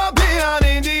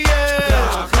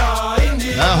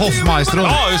 Hoffmaestro.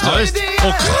 Ja, just det.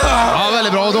 Ja,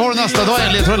 väldigt bra. Då har du nästa. Då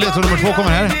är ledtråd nummer 2 kommer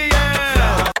här.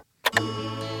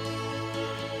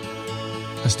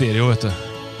 Stereo, vet du.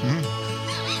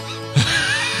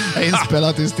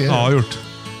 Inspelat i stereo. Ja, gjort.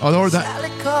 Ja, då har du den.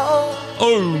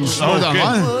 Har du den,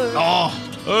 va? Ja.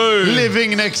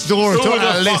 Living next door to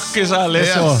Alice. Fuck is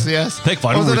Alice. Yes. Tänk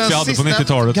vad roligt vi hade på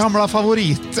 90-talet. Gamla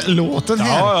favoritlåten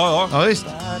här. Ja, visst.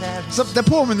 Så det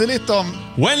påminner lite om...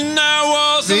 When I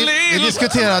was a little... Vi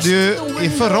diskuterade ju i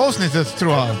förra avsnittet,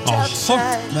 tror jag. Med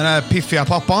den här piffiga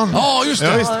pappan. Ja, just det.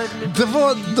 Ja, visst. Det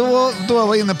var då jag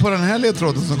var inne på den här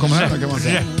ledtråden som kommer här, kan man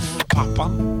säga.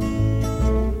 Pappan.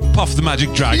 Puff the Magic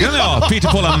Dragon, ja. Peter,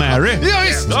 Paul and Mary. Ja,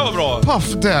 visst. Det var bra.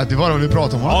 Puff Daddy, vad var det vi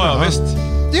pratade om? Ja, visst.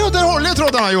 Jo, där har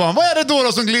ledtrådarna, Johan. Vad är det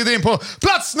då som glider in på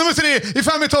plats nummer 3 i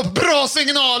 5 i topp? Bra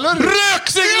signaler!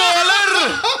 Röksignaler!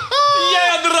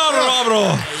 Jädrar vad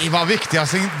bra! Vad viktiga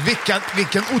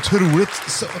vilken otroligt...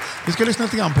 Vi ska lyssna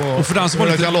lite grann på och för den som hur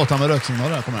det kan låta med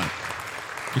röksignaler. Kommer här.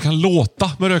 Du kan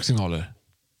låta med röksignaler.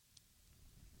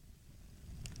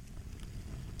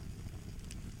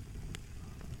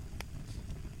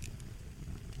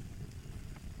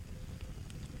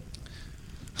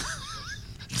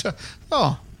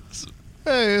 Ja, det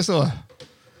är ju så.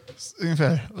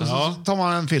 Ungefär. Och så tar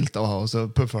man en filt och så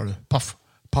puffar du. Puff,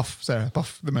 puff, säger det.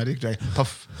 Puff, the magic dragon.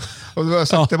 Puff. Och du har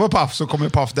sagt det på Puff så kommer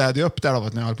Puff Daddy upp där då,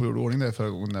 när jag höll på att göra ordning det förra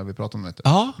gången när vi pratade om det.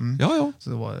 Ja. Så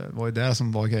det var ju det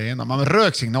som var grejen. Men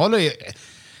röksignaler,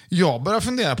 jag börjar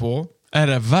fundera på, är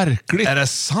det verkligt? Är det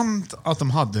sant att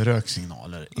de hade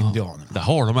röksignaler, indianerna? Det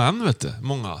har de än, vet du.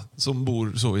 Många som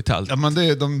bor så i tält. Ja, men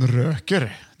de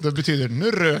röker. Det betyder,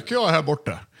 nu röker jag här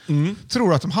borta. Tror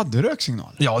du att de hade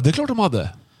röksignaler? Ja, det är klart de hade.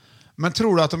 Men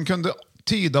tror du att de kunde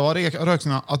tyda vad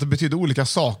röksignaler, att det betyder olika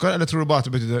saker? Eller tror du bara att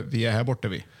det betyder, vi är här borta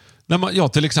vi? Ja,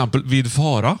 till exempel vid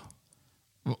fara.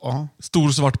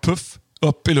 Stor svart puff.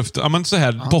 Upp i luften. Ja, men så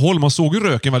här, på håll. Man såg ju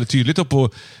röken väldigt tydligt. Upp på,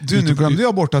 nu glömde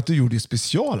jag bort att du gjorde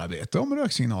specialarbete om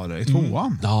röksignaler i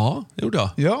 2:an. Ja, det gjorde jag.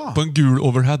 Ja. På en gul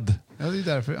overhead. Ja, det är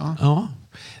därför. Ja,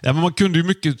 men man kunde ju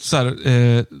mycket så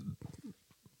här...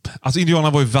 Alltså indianerna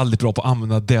var ju väldigt bra på att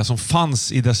använda det som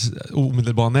fanns i dess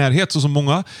omedelbara närhet. Så som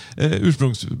många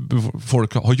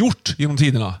ursprungsfolk har gjort genom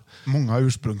tiderna. Många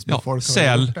ursprungsfolk har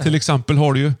säl gjort det. Till exempel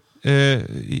har du ju.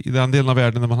 I den delen av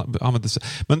världen där man använde sig.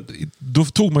 Men då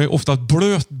tog man ju ofta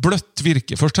blött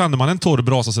virke. Först tände man en torr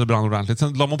brasa så det brann ordentligt.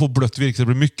 Sen la man på blött virke så det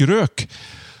blev mycket rök.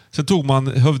 Sen tog man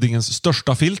hövdingens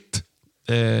största filt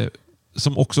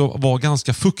som också var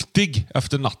ganska fuktig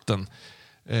efter natten.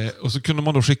 Och så kunde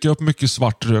man då skicka upp mycket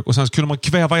svart rök och sen kunde man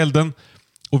kväva elden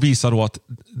och visa då att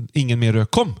ingen mer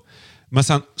rök kom. Men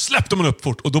sen släppte man upp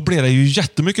fort och då blev det ju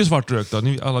jättemycket svart rök. Då.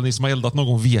 Alla ni som har eldat någon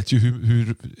gång vet ju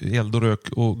hur eld och rök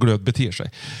och glöd beter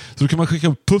sig. Så då kan man skicka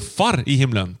upp puffar i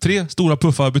himlen. 3 stora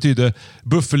puffar betyder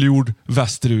buffeljord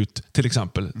västerut till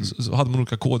exempel. Så hade man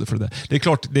olika koder för det där. Det är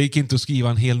klart, det gick inte att skriva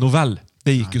en hel novell.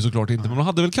 Det gick ju såklart inte. Men man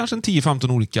hade väl kanske en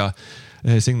 10-15 olika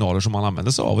signaler som man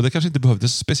använde sig av. Och det kanske inte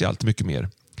behövdes speciellt mycket mer.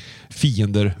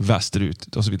 Fiender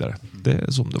västerut och så vidare. Det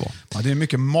är som det var. Ja, det är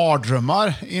mycket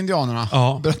mardrömmar i indianerna.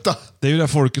 Ja, berätta. Det är ju det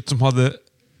folket som hade,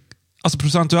 alltså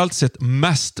procentuellt sett,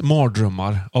 mest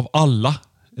mardrömmar av alla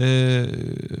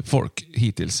folk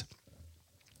hittills.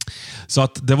 Så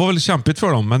att det var väl kämpigt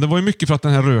för dem, men det var ju mycket för att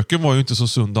den här röken var ju inte så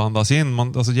sund att andas in.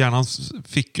 Alltså hjärnan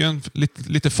fick ju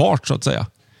lite fart så att säga.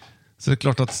 Så det är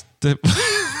klart att det...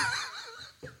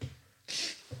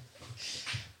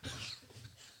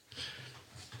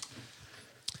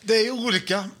 Det är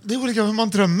olika hur man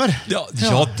drömmer. Ja,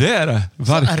 det är det.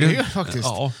 Verkligen. Så är det ju faktiskt.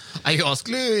 Ja. Jag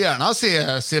skulle gärna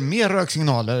se mer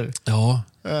röksignaler. Ja.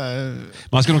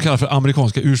 Man ska nog kalla för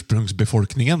amerikanska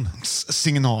ursprungsbefolkningen.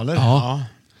 Signaler. Ja.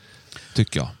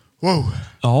 Tycker jag. Wow.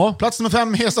 Ja. Plats nummer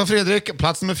 5, Hesa Fredrik.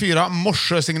 Plats nummer 4,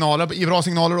 morsesignaler. I bra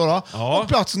signaler då. Ja. Och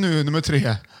plats nu nummer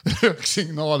 3,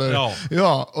 röksignaler.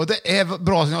 Ja. Och det är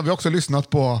bra signaler. Vi har också lyssnat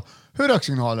på hur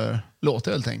röksignaler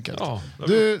låter helt enkelt. Ja,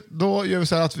 då gör vi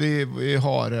så här att vi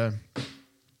har...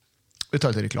 vi tar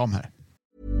lite reklam här.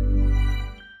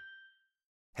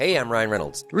 Hey, I'm Ryan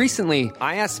Reynolds. Recently,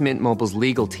 I asked Mint Mobile's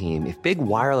legal team if big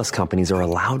wireless companies are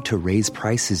allowed to raise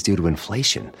prices due to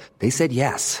inflation. They said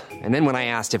yes. And then when I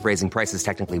asked if raising prices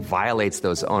technically violates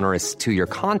those onerous 2-year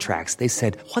contracts, they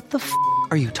said, "What the f***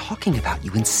 are you talking about,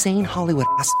 you insane Hollywood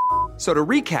ass?" So to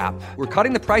recap, we're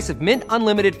cutting the price of Mint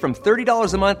Unlimited from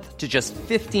 $30 a month to just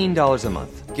 $15 a month.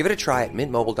 Give it a try at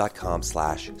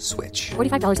mintmobile.com/switch.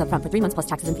 $45 up front for 3 months plus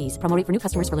taxes and fees. Promo rate for new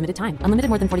customers for limited time. Unlimited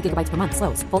more than 40 gigabytes per month.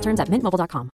 Slows full terms at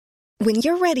mintmobile.com. When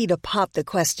you're ready to pop the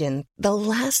question, the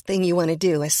last thing you want to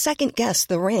do is second-guess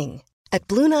the ring. At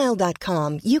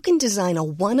BlueNile.com, you can design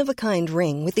a one-of-a-kind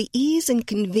ring with the ease and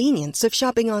convenience of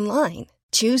shopping online.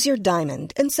 Choose your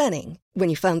diamond and setting. When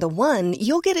you find the one,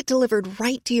 you'll get it delivered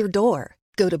right to your door.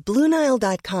 Go to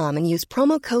BlueNile.com and use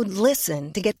promo code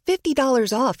LISTEN to get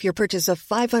 $50 off your purchase of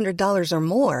 $500 or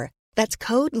more. That's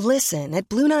code LISTEN at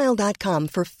BlueNile.com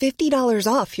for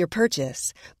 $50 off your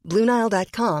purchase.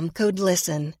 BlueNile.com, code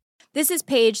LISTEN. This is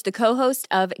Paige, the co-host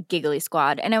of Giggly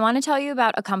Squad, and I want to tell you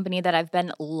about a company that I've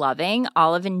been loving,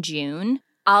 Olive & June.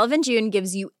 Olive & June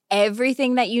gives you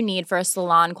everything that you need for a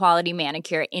salon-quality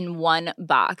manicure in one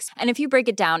box. And if you break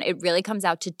it down, it really comes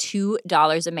out to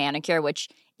 $2 a manicure, which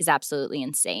is absolutely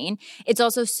insane. It's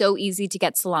also so easy to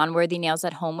get salon-worthy nails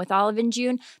at home with Olive &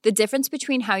 June. The difference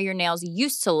between how your nails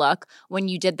used to look when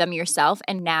you did them yourself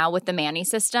and now with the Mani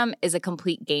system is a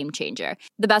complete game changer.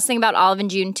 The best thing about Olive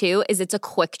 & June, too, is it's a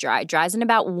quick dry. Dries in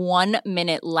about 1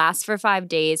 minute, lasts for 5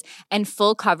 days, and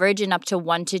full coverage in up to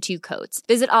 1 to 2 coats.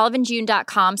 Visit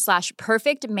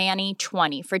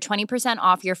oliveandjune.com/perfectmani20 for 20%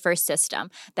 off your first system.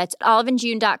 That's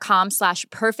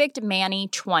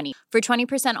oliveandjune.com/perfectmani20 for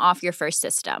 20% off your first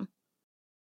system.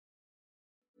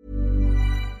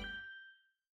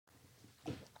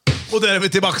 Och där är vi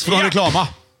tillbaka från reklama.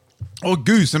 Och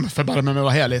gud som förbarmar mig,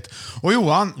 vad härligt. Och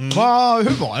Johan,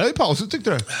 hur var det i pausen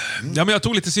tyckte du? Ja, men jag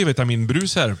tog lite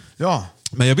C-vitaminbrus här. Ja.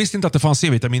 Men jag visste inte att det fanns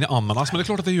C-vitamin i ananas, men det är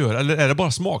klart att det gör. Eller är det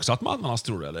bara smaksatt med ananas,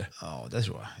 tror du? Eller? Ja, det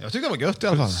tror jag. Jag tycker det var gött i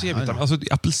alla fall. C-vitamin, alltså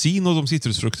apelsin och de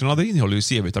citrusfrukterna, det innehåller ju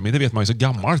C-vitamin. Det vet man ju så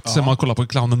gammalt. Sen man kollar på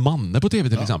clownen Manne på tv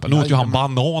till exempel. Nu åt ju han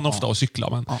banan ofta och cykla.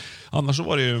 Men annars så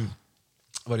var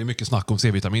det mycket snack om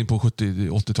C-vitamin på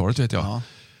 70-80-talet, vet jag.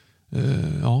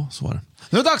 Ja, så var det.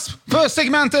 Nu är det dags för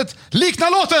segmentet Likna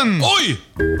låten! Oj!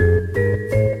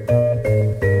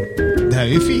 Det här är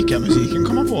ju fika-musiken,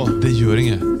 kommer på. Det gör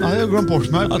inget. Ja, jag har glömt bort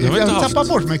mig. Jag tappar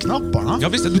bort mig knapparna. Ja,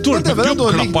 visst, du tar det med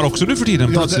gubbklappar också nu för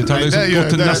tiden. Plötsligt har liksom gått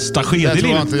till nästa skede i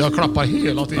livet. Jag klappar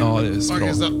hela tiden. Ja, det är bra.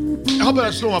 Jag har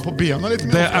börjat slå mig på benen lite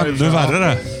mer. Det är ännu värre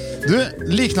det. Du,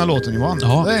 likna låten, Johan.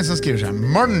 Ja. Det är en som skriver så här.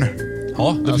 Mörn.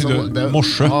 Ja, det betyder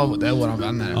morse. Ja, det är våran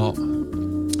vän här. Ja.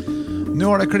 Nu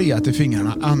har det kliat i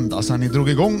fingrarna ända sedan ni drog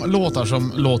igång låtar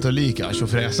som låter lika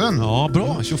tjofräsen. Ja,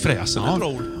 bra. Tjofräsen är bra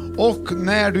ord. Och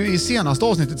när du i senaste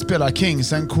avsnittet spelar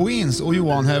Kings and Queens och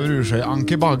Johan häver ur sig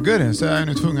Anke Bagger, så är jag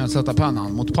nu tvungen att sätta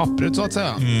pennan mot pappret så att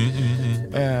säga.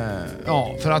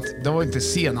 Ja, för att det var inte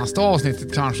senaste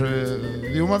avsnittet kanske.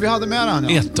 Jo, men vi hade med den.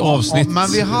 Ja. Ett avsnitt. Ja,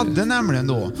 men vi hade nämligen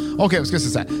då. Okej, ska jag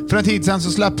säga. För en tid sedan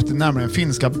så släppte nämligen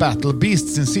finska Battle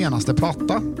Beast sin senaste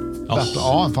platta.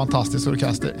 Ja, en fantastisk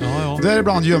orkester. Ja.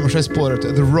 Däribland gömmer sig spåret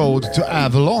The Road to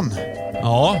Avalon.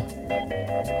 Ja.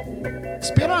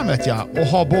 Spelar han, vet jag, och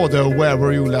har både Where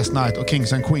Were You Last Night och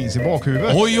Kings and Queens i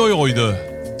bakhuvudet. Oj du.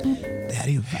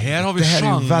 Här har vi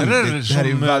genrer. Det här är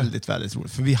ju väldigt, väldigt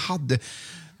roligt. För vi hade...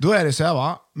 Då är det så här,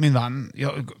 va? Min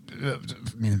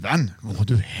vän,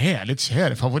 du härligt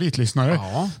kär favoritlyssnare.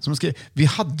 Ja. Som skrev, vi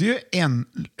hade ju en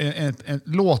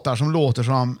låtar som låter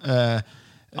som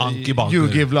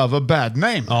You Give Love a Bad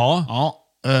Name. Ja.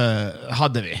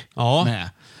 Hade vi. Ja. Med.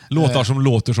 Låtar som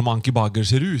låter som Anke Bagger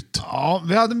ser ut. Ja,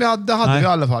 det hade vi i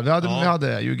alla fall. Vi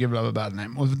hade You Give Love a Bad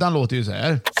Name. Och den låter ju så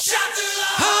här.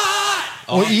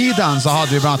 Och i den så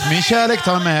hade ju bland annat Min kärlek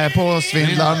tar med på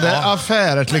svindlande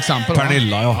affärer till exempel.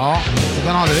 Pernilla, Ja,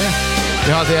 den hade vi.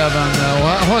 Vi hade även, och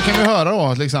här kan vi höra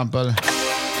då till exempel.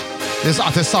 Det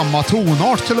är samma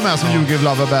tonart till och med som You Give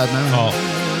Love a Bad Name. Ja.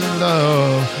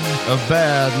 Love a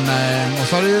bad name. Och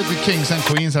så har du Kings and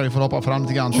Queens här, vi får hoppa fram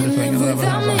lite grann till refrängen.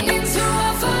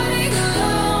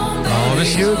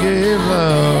 You give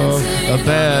love a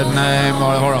bad name.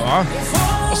 Va?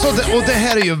 Och det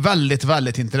här är ju väldigt,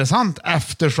 väldigt intressant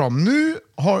eftersom nu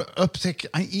har upptäckt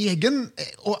en egen,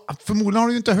 och förmodligen har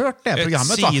du ju inte hört det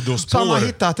programmet. Sidospår. Så han har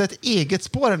hittat ett eget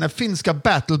spår. Den finska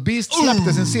Battle Beast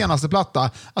släppte sin senaste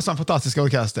platta, alltså den fantastiska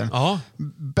orkestern. Ja.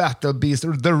 Battle Beast,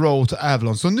 The Road to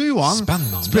Avalon. Så nu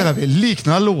spelar vi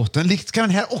liknande låten. Ska den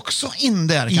här också in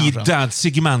där kanske? I den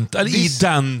segment, eller i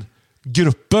den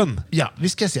gruppen. Ja, vi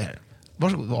ska se här.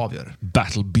 Varsågod, vad avgör?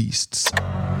 Battle Beasts.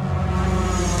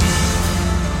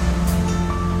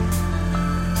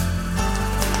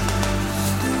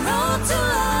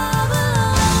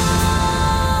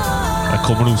 Det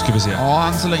kommer nog, ska vi se. Ja,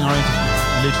 än så länge har det inte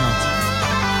liknat.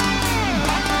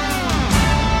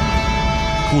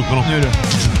 Coolt med dem. Nu är det.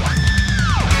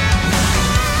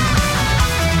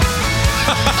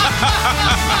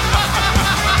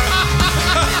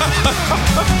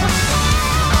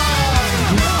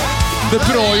 Det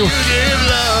är bra gjort.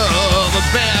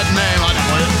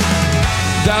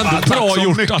 Det är ändå bra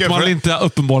gjort att man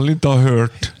uppenbarligen inte har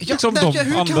hört liksom de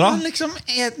hur andra. Kan man liksom,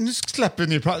 nu släpper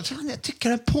ni prata. Jag tycker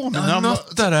det påminner om...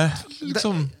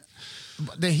 Liksom.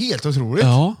 Det är helt otroligt.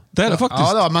 Ja, det är det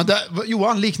faktiskt. Ja, men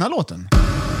Johan, liknar låten?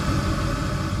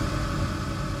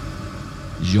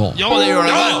 Ja. Ja, det gör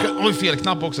det verkligen. Oj, fel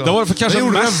knapp också. Det var för kanske det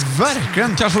gjorde mest, det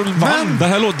verkligen. Kanske vann. Den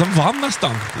här låten vann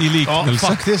nästan i liknelse. Ja,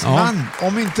 faktiskt. Ja. Men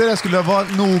om inte det skulle vara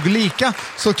nog lika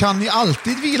så kan ni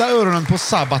alltid vila öronen på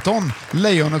Sabaton,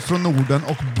 Lejonet från Norden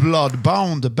och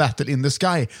Bloodbound, Battle in the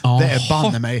Sky. Det är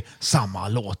banne mig samma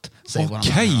låt.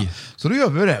 Okej. Så då gör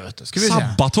vi det, vet du. Ska vi se.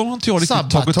 Sabaton har inte jag riktigt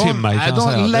tagit till mig. Nej,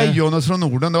 då, Lejonet från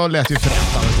Norden, det lät ju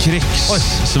förrättande.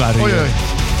 Krigs-Sverige. Oj, oj.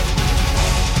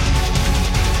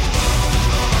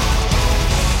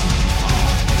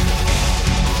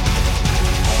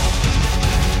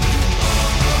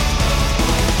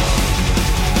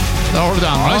 Där har du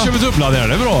den. Ja, jag kör med dubbla där.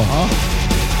 Det är bra. Ja.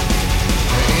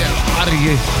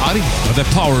 Arg. Ja, det är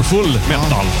powerful metal.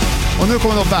 Ja. Och nu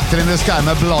kommer då Battle in the Sky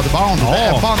med Bloodbound. Ja. Det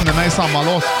är banne mig samma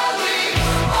låt.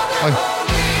 Oj.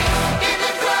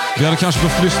 Vi hade kanske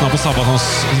behövt lyssna på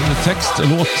Sabatons text,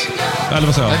 låt. Eller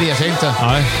vad säger jag? Det vet jag inte.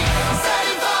 Nej.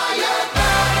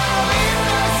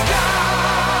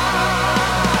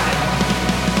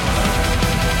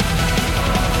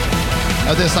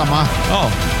 Ja, det är samma.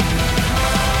 Ja.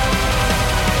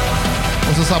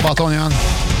 Och så Sabaton igen.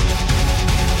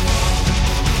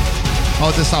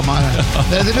 Ja, det är samma här.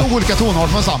 Det är olika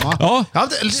tonart men samma. Ja,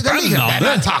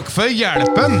 spännande. Tack för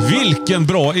hjälpen. Vilket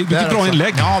bra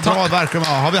inlägg. Ja, bra, verkligen.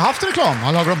 Ja, har vi haft reklam?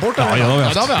 Har vi glömt bort det? Ja, det har vi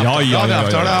haft.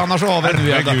 Annars har vi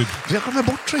det. Herregud. Vi har kommit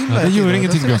bort så himla. Det gör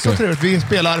ingenting. Det är så trevligt. Vi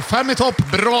spelar 5 i topp.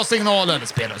 Bra signaler.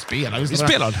 Vi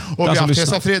spelar. Och vi har haft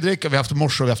Tessa Fredrik, och vi har haft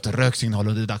morse och vi har haft röksignaler.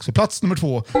 Och det är dags för plats nummer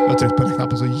 2. Jag har tryckt på den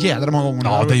knappen så jädra många gånger.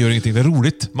 Ja, det gör ingenting. Det är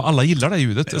roligt. Men alla gillar det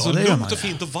ljudet. Det är så lugnt och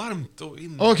fint och varmt och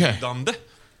inbjudande.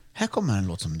 Här kommer en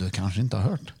låt som du kanske inte har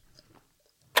hört.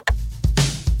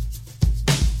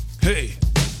 Hej!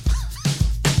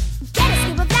 Get a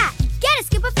scoop of that! Get a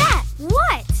scoop of that!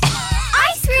 What?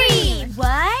 Ice cream!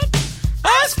 What?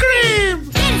 Ice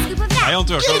cream! Get a scoop of that! Nej, jag har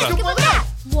inte hört Get a scoop of that!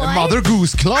 What? Mother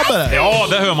Goose Club eller? Ja,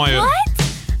 det hör man ju. What?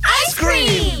 Ice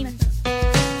cream!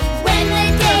 When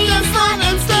the day is long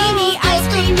and steamy, ice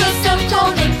cream is so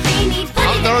cold and creamy. Ja,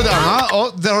 där har du den, va?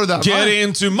 Ja, där har du den. Get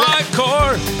into my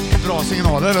car! Bra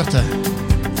signaler, vet du.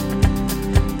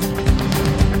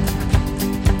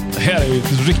 Det här är ju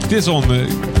riktigt sån...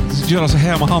 Göra så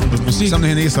här med handen-musik. Som ni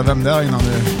hinner gissa vem det är innan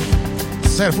du...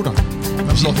 Säg fort då.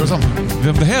 Vem låter det som?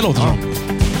 Vem det här låter som?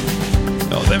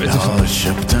 Ja, det vet jag. Jag har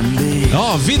köpt en bil.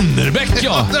 Ja, Winnerbäck,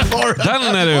 ja.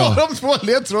 Den är det, ja. De två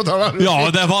ledtrådarna. Ja,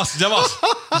 det var...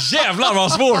 Jävlar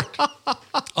vad svårt.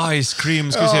 Ice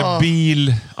cream, ska vi se.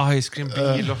 Bil. Ice cream,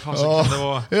 bil. Vad fan så kan det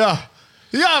vara?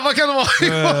 Ja, vad kan det vara?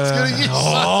 Vad ska du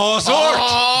gissa? Åh,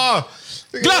 svårt!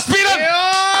 Glassbilen!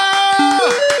 Ja!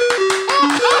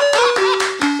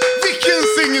 Vilken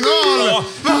signal! Ja.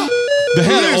 Det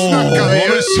här är...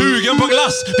 Var du sugen på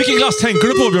glass? Vilken glass tänker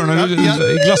du på, Björn?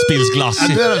 Glassbilsglass.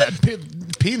 Ja, det är det.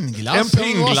 Pinnglass. En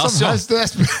pinnglass,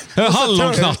 ja.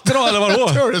 Hallonknatte då, eller vadå?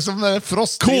 Jag tror det som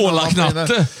frost.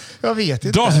 Kolaknatte. Jag vet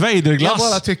inte. Darth Vader-glass.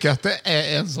 Jag bara tycker att det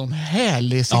är en sån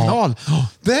härlig signal. Ja.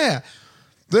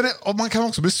 Och man kan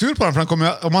också bli sur på den, för den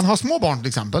kommer, om man har små barn till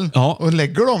exempel och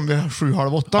lägger dem vid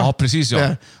 7:30. Ja, precis. Ja.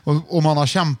 Där, och man har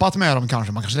kämpat med dem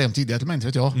kanske. Man kanske lägger dem tidigare till mig, inte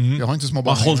vet jag. Jag har inte små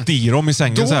barn. Man har hållit i dem i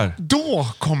sängen så här. Då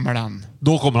kommer den.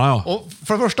 Då kommer den, ja. Och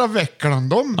för det första väcker den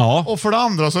dem. Ja. Och för det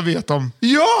andra så vet de,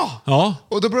 ja!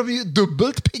 Och då blir vi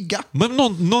dubbelt pigga. Men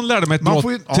någon lärde mig ett bra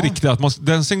trick där, att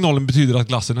den signalen betyder att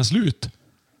glassen är slut.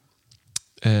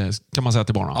 Kan man säga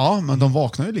till barnen. Ja, men de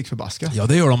vaknar ju lik förbaskat. Ja,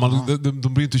 det gör de.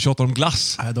 De blir inte tjata om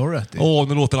glass. Nej, då är det rätt.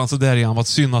 Nu låter han så där igen. Vad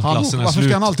synd att glassen är slut. Varför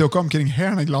ska han alltid åka omkring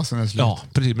här när glassen är slut? Ja,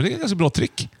 precis. Men det är ett ganska bra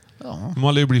trick. Ja.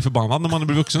 Man lär ju bli förbannad när man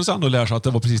blir vuxen sen och lär sig att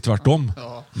det var precis tvärtom.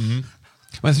 Ja.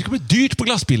 Men jag tycker det blir dyrt på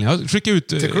glassbilen. Jag skickar ut...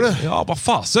 Tycker du? Ja, vad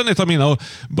fasen, ett av mina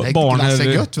barn... Glass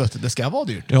är gött, vet du. Det ska vara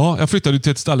dyrt. Ja, jag flyttade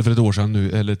till ett ställe för ett år sedan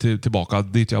nu, eller tillbaka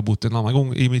dit jag har bott en annan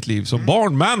gång i mitt liv som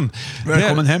barn. Men...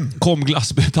 Välkommen hem. Kom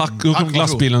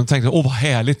glassbilen och tänkte, vad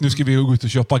härligt, nu ska vi gå ut och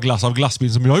köpa glass av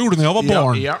glassbilen som jag gjorde när jag var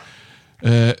barn. Ja.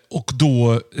 Och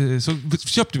då så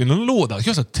köpte vi en låda. Det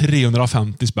kostade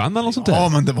 350 spänn eller något sånt där. Ja,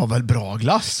 men det var väl bra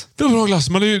glass? Det var bra glass,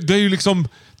 men det är ju liksom...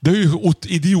 Det är ju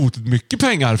idiotigt mycket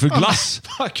pengar för glass.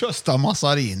 Vad kostar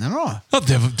massarinerna då? Ja,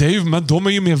 det är ju, men de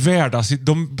är ju mer värda.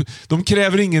 De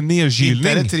kräver ingen nedkylning. Inte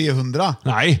är det 300?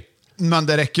 Nej. Men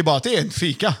det räcker bara till en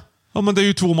fika. Ja, men det är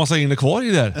ju 2 massariner kvar i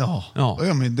där.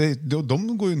 Ja men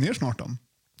de går ju ner snart de.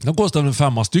 De kostar en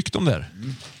 5 styck de där.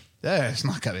 Det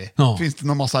snackar vi. Ja. Finns det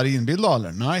någon massarinbild då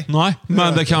eller? Nej. Nej,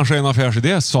 men det kanske är en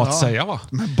affärsidé så att säga, va?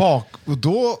 Men och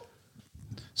då...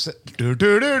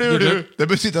 Det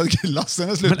betyder att glassen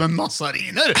är slut med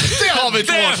massariner. Det har vi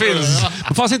två. Det finns!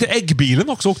 Det fanns inte äggbilen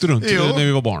också åkte runt när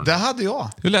vi var barn? Det hade jag.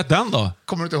 Hur lät den då?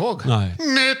 Kommer du inte ihåg? Nej.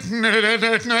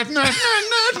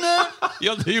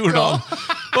 Ja, det gjorde han.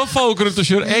 Vad fan åker du ut och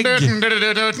kör ägg?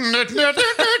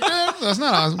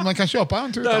 Man kan köpa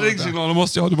en tur. Den ringsignalen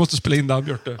du måste spela in den,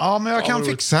 Björte. Ja, men jag kan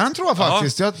fixa den tror jag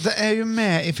faktiskt. Ja, det är ju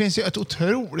med. Det finns ju ett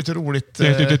otroligt roligt...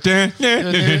 alltså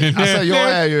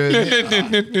jag är ju...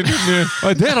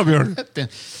 Vad är det då, Björn?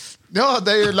 Ja,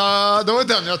 det är ju det var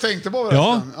den jag tänkte på.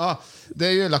 Ja. Det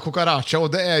är ju La Cucaracha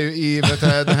och det är ju i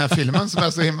den här filmen som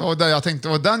är så himla... Och jag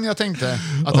tänkte att det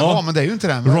var, men det är ju inte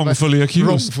den. Wrongfully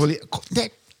accused. Det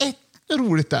är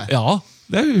roligt där. Ja,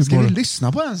 det är ju ska vi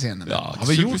lyssna på den scenen? Ja, har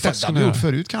vi gjort det? Har vi gjort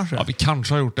förut kanske? Ja, vi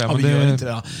kanske har gjort det. Ja, men vi gör inte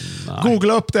det.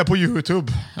 Googla upp det på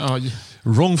YouTube. Ja.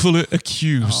 Wrongfully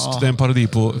accused. Det är en parodi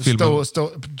på filmen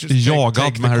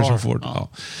Jagad med Harrison Ford. Ja.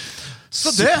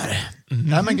 Så där.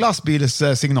 Nej, men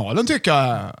glassbilssignalen tycker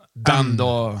jag.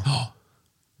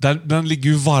 Den ligger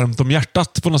ju varmt om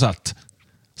hjärtat på något sätt.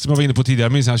 Som jag var inne på tidigare,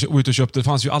 minns jag var ute och köpte. Det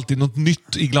fanns ju alltid något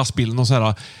nytt i glassbilen. Och så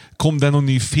här, kom det någon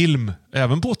ny film?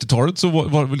 Även på 80-talet så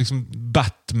var det liksom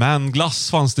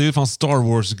Batman-glass fanns det. Det fanns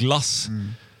Star Wars-glass.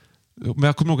 Men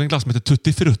jag kommer ihåg en glass som heter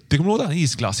Tutti Frutti. Kommer du ihåg den?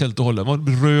 Isglass helt och hållet. Den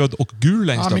var röd och gul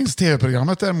längst upp. Jag minns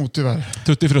tv-programmet däremot tyvärr.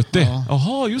 Tutti Frutti?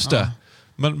 Jaha, just det.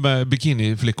 Men med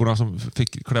bikiniflickorna som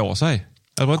fick klä av sig.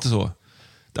 Det var inte så.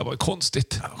 Det var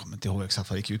konstigt. Jag kommer inte ihåg exakt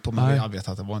vad det gick ut på, men jag vet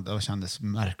att det kändes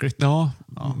märkligt. Ja,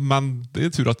 men det är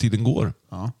tur att tiden går.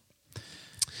 Ja.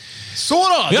 Så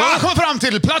då! Då har vi kommit fram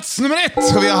till plats nummer 1.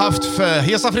 Så vi har haft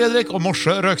Hesa Fredrik och Morse,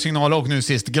 röksignaler och nu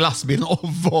sist glassbilen. Och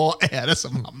vad är det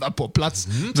som hamnar på plats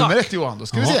nummer 1, Johan? Då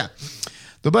ska vi se.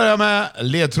 Då börjar jag med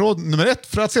ledtråd nummer 1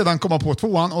 för att sedan komma på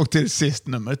 2:an och till sist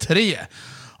nummer 3.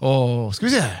 Och ska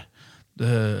vi se här.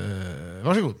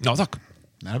 Varsågod. Ja, tack.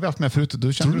 Nej, har vi haft med förut.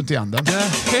 Du känner du inte igen den.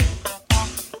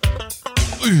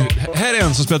 Här är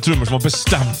en som spelar trummor som har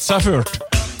bestämt sig för det.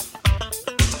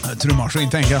 Trummaskin,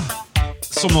 tänker jag.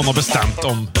 Som någon har bestämt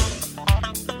om.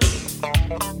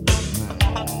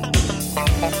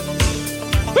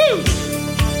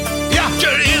 Ja!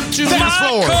 Get into my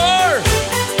car!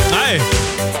 Nej!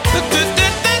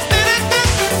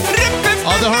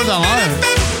 Ja, det har du den här.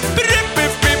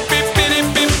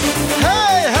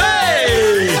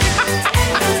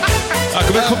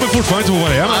 Jag kommer fortfarande inte ihåg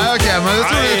vad det är. Nej, okej, men jag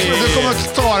tror du kommer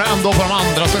ta det ändå på de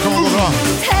andra så det kommer gå bra.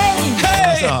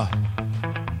 Hej!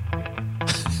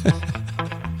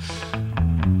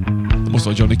 Det måste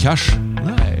vara Johnny Cash.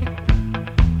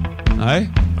 Nej.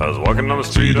 I was walking on the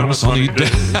street on a sunny day.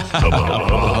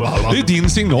 Det är din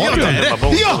signal, Björn. Det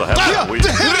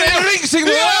är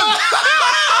ringsignal!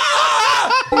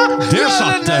 Det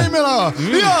satt det.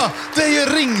 Ja, det är ju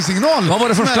ringsignal. Vad var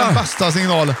det första? Med den bästa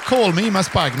signalen. Call me med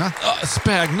Spagna.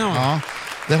 Spagna? Ja,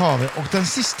 det har vi. Och den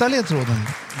sista ledtråden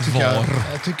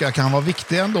tycker jag kan vara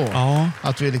viktig ändå. Ja.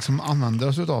 Att vi liksom använder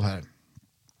oss utav här.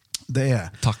 Det är...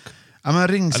 Tack. Ja, men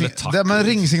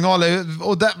ringsignal är ju,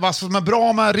 och vad som är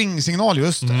bra med ringsignal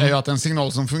just är ju att en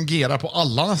signal som fungerar på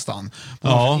alla nästan.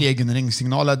 Man har en egen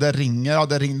ringsignal, det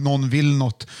ringer, någon vill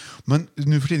något. Men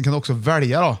nu för tiden kan du också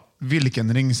välja då,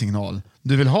 vilken ringsignal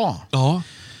du vill ha. Ja.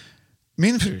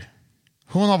 Min fru,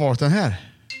 hon har valt den här.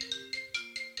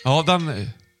 Ja, den...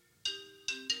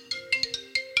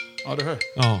 Ja, du hör.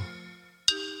 Ja.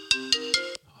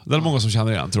 Det är många som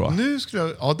känner igen, tror jag. Nu skulle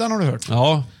jag... Ja, den har du hört.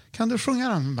 Ja. Kan du sjunga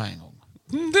den bara en gång?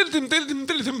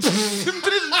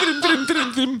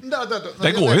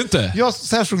 Det går ju inte. Ja,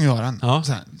 så här sjunger jag den. Ja.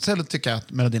 Så här tycker jag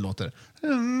att melodin låter. Ja,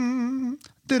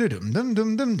 där har du det.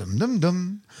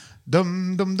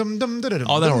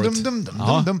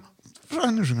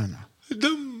 Nu sjunger den.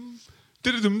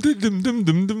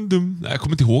 Nej, jag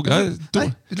kommer inte ihåg. Nej,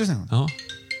 lyssna. Ja.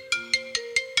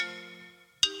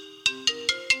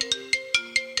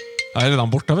 Jag är redan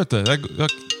borta, vet du.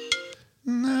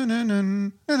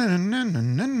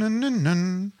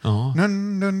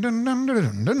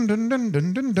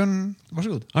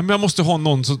 Varsågod. Ja, men jag måste ha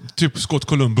någon som, typ Scott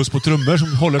Columbus på trummor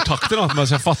som håller takten att man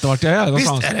ska fatta vart jag är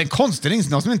någonstans. Visst är det en konstig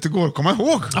ringsignal som inte går att komma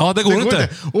ihåg. Ja, det går inte.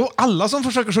 Och alla som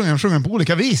försöker sjunga på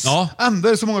olika vis. Ja. Ändå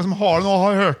är det så många som har den och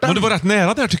har hört den. Men det var rätt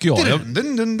nära där, tycker jag. Det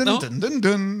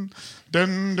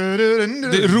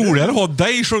är roligare att ha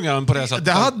dig sjunga den på det sättet.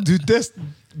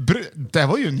 Det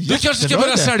var ju en jättebra. Du kanske ska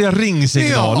börja sälja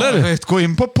ringsignaler. Ja, gå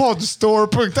in på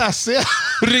podstore.se.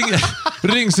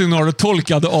 Ringsignaler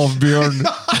tolkade av Björn.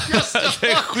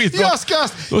 Det är skitbra.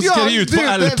 Då ska det ut på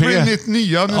LP. Det blir mitt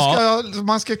nya. Nu ska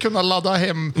man ska kunna ladda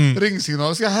hem ringsignaler.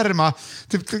 Jag ska härma.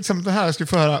 Till exempel det här jag ska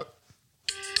få höra.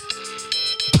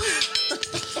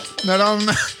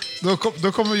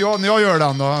 Då kommer jag, när jag gör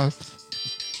den då.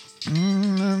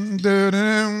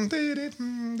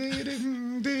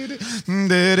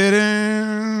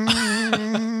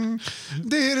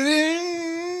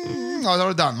 Ja, det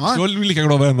var den, va? Du var lika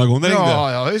glad varenda gång det ringde.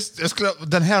 Ja, visst.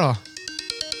 Den här då.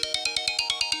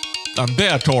 Den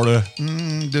där tar du.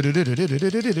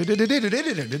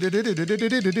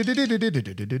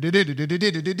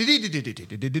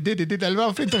 Eller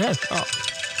varför inte det här?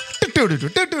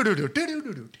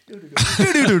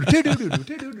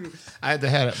 Nej, det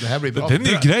här blir bra. Det är en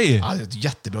ny grej. Ja, det är ett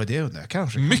jättebra idé.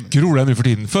 Kanske. Mycket roligare nu för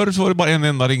tiden. Förr var det bara en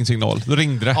enda ringsignal. Då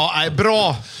ringde det. Ja,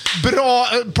 bra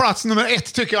plats nummer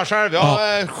 1 tycker jag själv.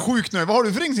 Jag är sjukt nöjd. Vad har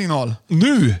du för ringsignal?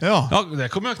 Nu? Ja. Det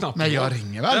kommer jag knappt. Men jag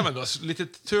ringer väl? Nej, men lite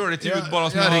törligt ljud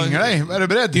bara. Jag ringer dig. Är du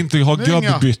beredd? Inte ha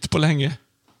gubbbytt på länge.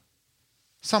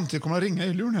 Samtidigt kommer jag ringa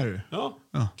i luren här. Ja,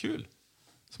 kul.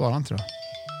 Svara inte då.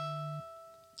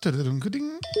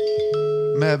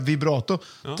 Med vibrato.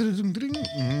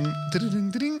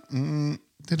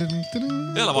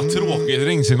 Jävlar vad tråkigt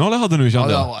ringsignal jag hade nu,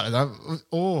 kände jag. Ja, det var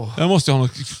det. Jag måste ha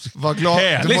något vad glad.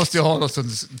 härligt. Du måste ju ha något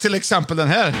sånt. Till exempel den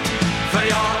här.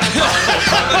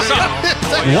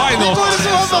 Why not?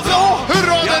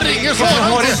 Hurra, den ringer.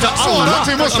 Svara,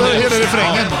 vi måste ha hela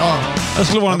refrängen. Jag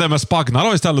skulle vara den där med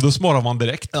spagnar istället. Då svarar man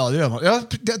direkt. Ja, det gör man. Ja,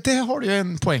 det har du ju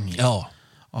en poäng i. Ja.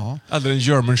 Eller en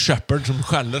German Shepherd som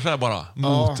skäller så här bara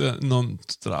mot någon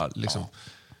sådär liksom.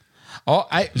 Ja,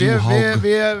 nej, vi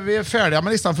är färdiga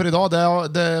med listan för idag.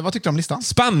 Vad tyckte du om listan?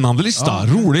 Spännande lista.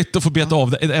 Roligt att få beta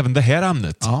av även det här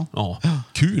ämnet. Ja.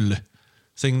 Kul.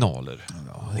 Signaler.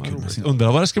 Det är kul.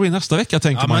 Undrar vad det ska bli nästa vecka,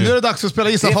 tänker man men ju. nu är det dags att spela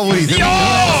Gissa favoriten.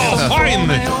 Ja!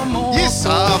 Fine!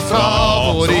 Gissa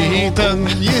favoriten.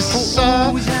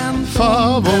 Gissa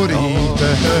favoriten.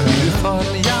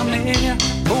 Följa med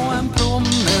på en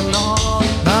promenad.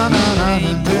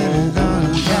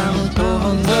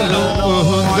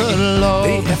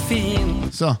 Det är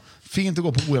fint. Så, fint att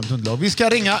gå på ojämnt underlag. Vi ska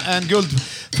ringa en guld...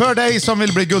 För dig som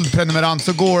vill bli guldprenumerant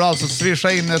så går det alltså att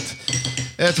swisha in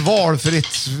ett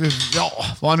valfritt... Ja,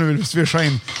 vad nu vill swisha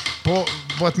in på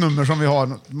ett nummer som vi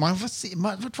har. Man får se,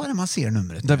 vart var det man ser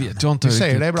numret? Det vet jag inte. Vi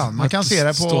säger det ibland. Man kan se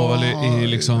det på i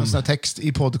liksom, text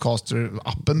i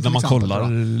Podcaster-appen. När man kollar,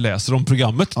 läser om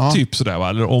programmet typ sådär, va?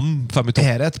 Eller om 5 i topp.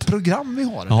 Är det ett program vi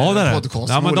har? Ja, det är det.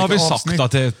 Ja, men då har vi sagt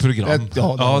att det är ett program. Det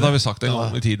har vi sagt en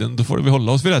gång i tiden. Då får vi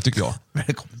hålla oss vid det, tycker jag.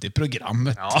 Välkommen till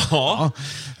programmet. Ja.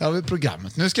 Ja, vi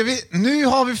programmet. Nu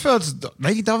har vi födelsedag.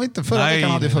 Nej, det har vi inte. Förra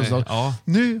veckan hade vi födelsedag. Ja.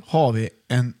 Nu har vi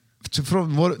en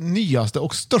från vår nyaste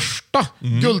och största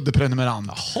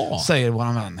guldprenumerant. Säger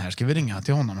våran vän här. Ska vi ringa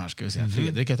till honom här? Ska vi se.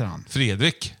 Fredrik heter han.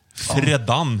 Fredrik.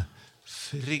 Fredan.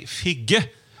 Figge.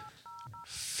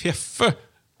 Feffe.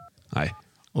 Nej.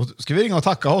 Och ska vi ringa och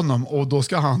tacka honom och då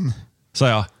ska han...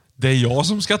 Säga, det är jag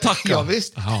som ska tacka. Ja,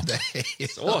 visst. Aha. Det är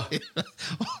så.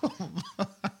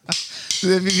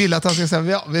 Vi vill att han ska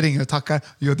säga, vi ringer och tackar.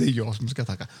 Ja, det är jag som ska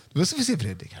tacka. Då ska vi se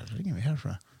Fredrik här. Så ringer vi här, så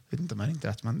jag vet inte om jag inte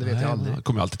rätt, men det vet jag aldrig. Jag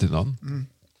kommer alltid till den.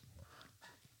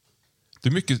 Det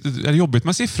är jobbigt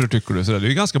med siffror tycker du? Så det är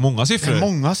ju ganska många siffror. Det är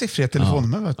många siffror i ett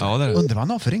telefonnummer. Vet du. Ja, det är det. Undrar vad han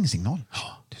har för ringsignal.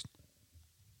 Ja.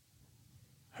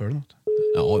 Hör du något?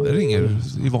 Ja, det ringer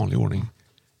i vanlig ordning.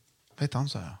 Vet han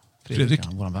så här? Fredrik.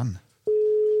 Vår vän.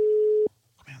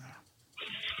 Kom igen nu.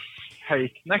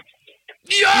 Hej, knäck.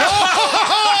 Ja!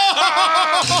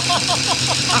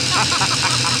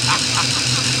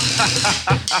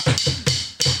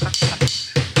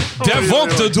 Det var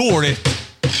inte dåligt.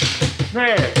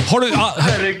 Nej, Har du,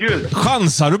 herregud.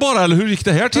 chansar du bara eller hur gick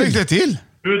det här till? Hur gick det till?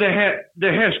 Du,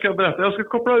 det här ska jag berätta. Jag ska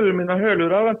koppla ur mina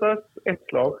hörlurar. Vänta ett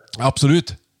slag.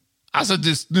 Absolut. Alltså,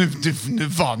 nu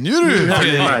vann ju du.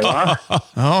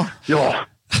 Ja. Ja.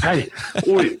 Hej.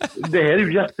 Oj, det här är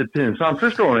ju jättepinsamt,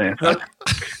 förstår ni? För att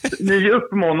ni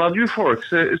uppmanade ju folk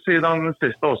sedan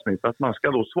sista avsnittet att man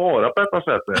ska då svara på detta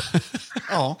sättet.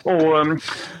 Ja.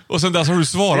 Och sen dess har du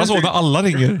svarat så när alla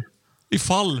ringer.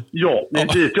 Ifall. Ja, det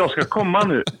är dit jag ska komma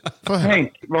nu.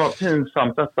 Tänk vad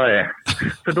pinsamt detta är.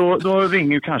 För då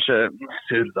ringer ju kanske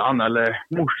syrran eller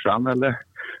morsan eller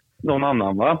någon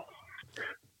annan, va?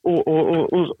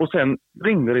 Och sen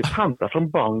ringde det tanta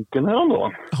från banken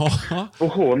häromdagen.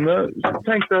 Och hon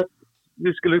tänkte att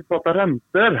vi skulle prata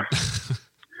räntor.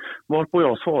 Varpå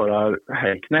jag svarar,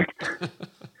 hej knäckt.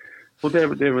 Och det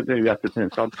är ju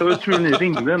jättepinsamt. Så jag tror ni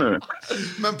ringde nu.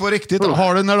 Men på riktigt,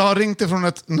 har du när du har ringt ifrån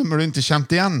ett nummer du inte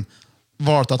känt igen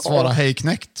valt att svara hej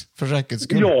knäckt för säkerhets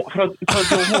skull? Ja, för att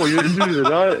jag har ju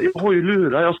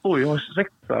lurar. Jag står ju och har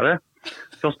svetsare.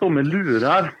 Jag står med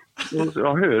lurar.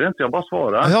 Jag hör inte, jag bara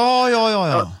svarar. Ja.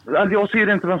 Jag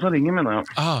ser inte vem som ringer, menar jag.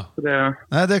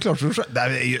 Nej, det är klart.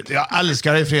 Jag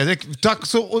älskar dig, Fredrik. Tack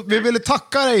vi ville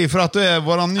tacka dig för att du är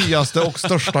vår nyaste och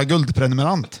största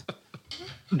guldprenumerant.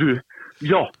 Du,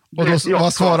 ja. Och då,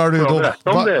 vad svarar du då?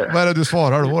 Vad är det du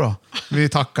svarar då? Vi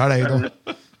tackar dig då.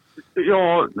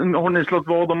 Ja, har ni slått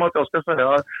vad om att jag ska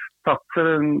säga tack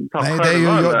för en tack? Nej,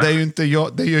 det är ju inte jag.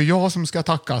 Det är ju jag som ska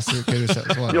tackas, kan du säga.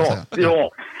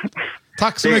 Ja.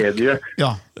 Tack så mycket. Det är det.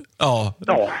 Ja.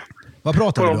 Vad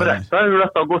pratar du om? Får jag berätta hur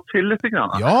detta har gått till lite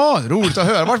grann? Ja, roligt att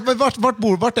höra.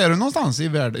 Vart är du någonstans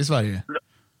i Sverige?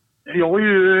 Jag är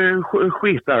ju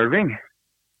skitärving.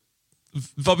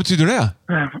 Vad betyder det?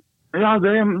 Ja, det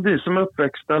är vi som är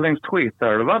uppväxta längs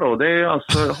skitälvar då. Det är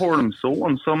alltså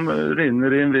Holmsån som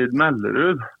rinner i en vid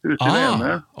Mellerud ute i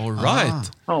Vänern. All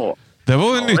right. Ja. Det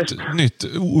var ett nytt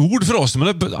ord för oss,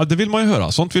 men det vill man ju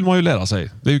höra. Sånt vill man ju lära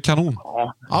sig. Det är ju kanon.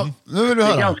 Ja, nu vill du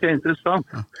höra. Det är ganska intressant.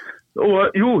 Och,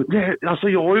 alltså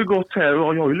jag har ju gått här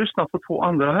och jag har ju lyssnat på 2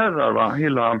 andra herrar, va? I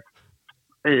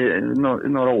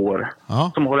några år.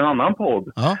 Som har en annan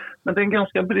podd. Ja. Men det är en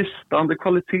ganska bristande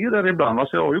kvalitet där ibland.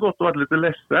 Alltså jag har ju gått och varit lite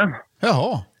ledsen.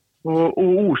 Jaha. Och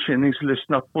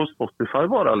okynningslyssnat på Spotify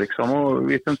bara liksom.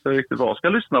 Och vet inte riktigt vad jag ska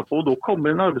lyssna på. Och då kommer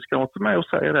en arbetskamrat till mig och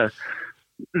säger det.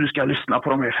 Du ska lyssna på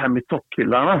de här 5 i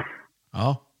toppkillarna.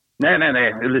 Ja.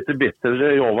 Nej. Lite bitter det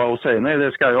är jag, va? Och säger nej,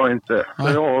 det ska jag inte.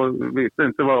 För jag vet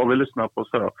inte vad jag vill lyssna på.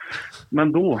 Så.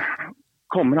 Men då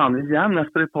kommer han igen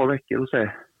efter ett par veckor och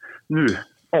säger nu,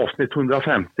 avsnitt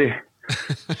 150.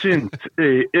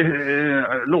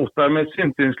 Låtar med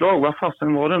syntinslag. Vad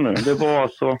fasen var det nu? Det var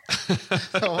alltså...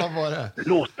 Ja, vad var det?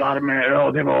 Låtar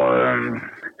med... det var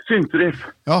syntriff.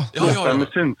 Låtar med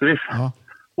syntriff. Ja.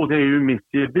 Och det är ju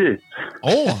mitt gebit.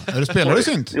 Spelar du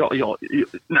synt?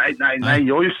 Nej,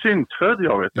 jag är ju syntfödd,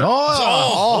 jag vet.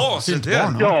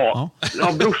 Syntbarn. Ja,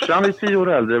 brorsan är 10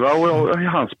 år äldre, va? Och i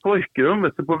hans pojkrum,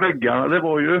 vet du, på väggarna, det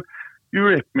var ju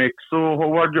Eurythmics och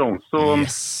Howard Jones och...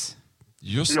 Yes.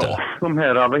 Just det. Ja, de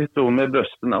här, vad heter hon med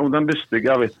brösten och den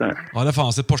bystiga, vet du. Ja, det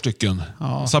fanns ett par stycken.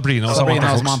 Ja. Sabrina och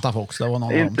Samantha Fox. Det var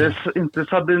någon inte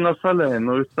Sabrina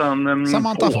Saleno, utan...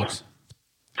 Samantha Fox.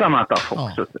 Samantha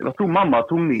Fox. Ja. Jag tror mamma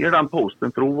tog ner den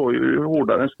posten för hon var ju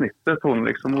hårdare än snittet. Hon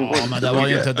liksom, men det var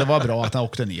ju inte, det var bra att den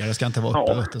åkte ner. Det ska inte vara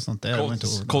uppe. Ja. Sånt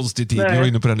där. Konstig tid. Jag var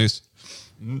inne på det nyss.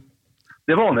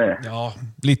 Det var det? Ja,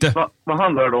 lite. Vad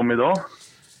handlar det om idag?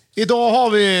 Idag har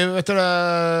vi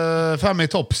 5 i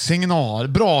topp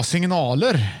bra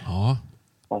signaler. Ja.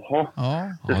 Jaha.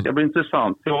 Det ska bli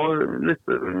intressant. Jag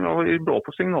är bra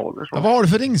på signaler. Så. Ja, vad har du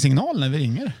för ringsignal när vi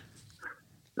ringer?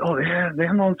 Ja, det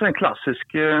är någon sån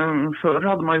klassisk. Förr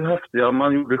hade man ju häftiga,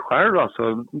 man gjorde själv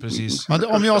alltså. Precis. Men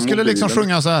om jag skulle liksom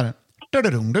sjunga så här.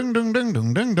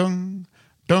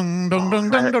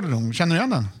 Känner du igen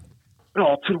den?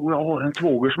 Jag tror jag har en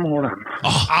svåger som har den.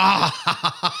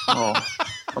 Ja,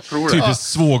 jag tror det. Typiskt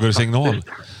svågersignal.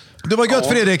 Det var gött,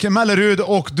 Fredrik Mellerud,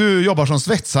 och du jobbar som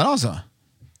svetsare alltså?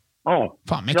 Ja.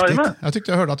 Fan, mäktigt. Jag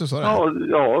tyckte jag hörde att du sa det.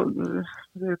 Ja,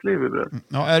 det är ett livebröd.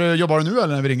 Ja, jobbar du nu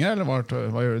eller när vi ringer, eller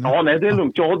vad gör du nu? Ja, nej, det är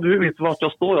lugnt. Ja, du vet vart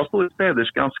jag står. Jag står i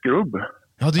städerskans skrubb.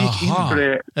 Ja, du gick in för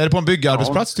det. Är det på en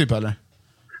byggarbetsplats typ, eller?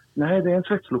 Nej, det är en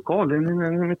svetslokal. Det är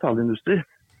en metallindustri.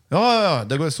 Ja,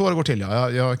 det går så det går till. Ja.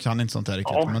 Jag kan inte sånt här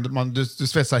riktigt. Ja. Men du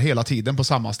svetsar hela tiden på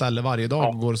samma ställe varje dag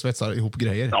och går och svetsar ihop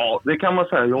grejer. Ja, det kan man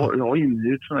säga. Jag har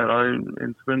inhyrt sån här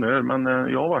entreprenör, men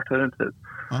jag har varit här en tid.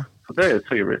 Ja. Så det är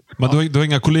trevligt. Men du har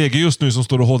inga kollegor just nu som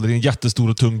står och håller i en jättestor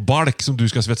och tung balk som du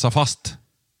ska svetsa fast?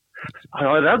 Ja,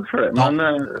 jag är rädd för det,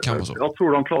 men jag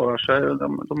tror de klarar sig.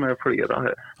 De är flera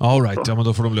här. All right, ja, men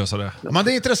då får de lösa det. Men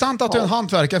det är intressant att du är en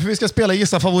hantverkare, för vi ska spela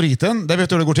Gissa favoriten. Det vet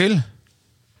du hur det går till?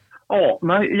 Ja,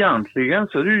 men egentligen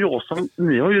så är det ju jag som...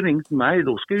 Ni har ju ringt mig,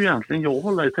 då ska ju egentligen jag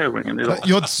hålla i tävlingen idag.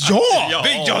 Ja!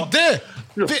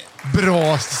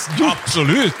 Bra gjort!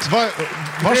 Absolut!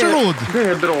 Varsågod! Det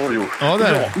är bra gjort. Ja, det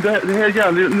är det här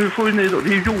gäller ju... Nu får ju ni då...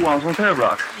 Det är Johan som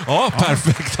tävlar. Ja,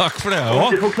 perfekt. Tack för det. Ja.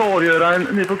 Ni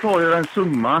får klargöra en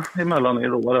summa emellan er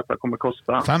då, vad detta kommer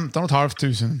kosta. 15 500.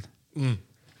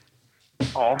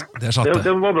 Ja,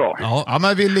 det var bra. Ja,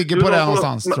 men vi ligger på det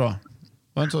någonstans, tror jag.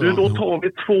 Då tar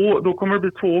vi två, då kommer det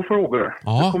bli 2 frågor.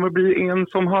 Ja. Det kommer bli en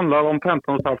som handlar om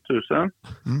 15 500.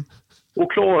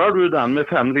 Och klarar du den med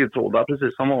 5 ledtrådar,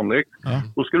 precis som vanligt,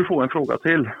 då ska du få en fråga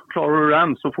till. Klarar du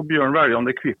den så får Björn välja om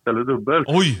det är kvitt eller dubbelt.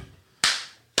 Oj!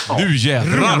 Ja. Nu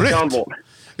jävlar!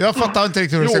 Jag fattar inte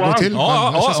riktigt hur det ska gå till.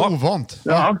 Det känns ovant. Det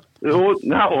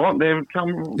kan...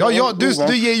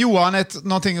 Du ger Johan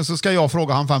någonting och så ska jag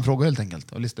fråga han 5 frågor helt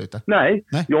enkelt och lista ut det. Nej.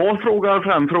 Jag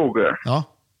frågar 5 frågor.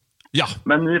 Ja.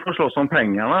 Men ni får slåss om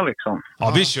pengarna liksom.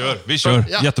 Ja, vi kör.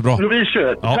 Ja. Jättebra. Vi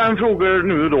kör. 5 frågor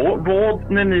nu då.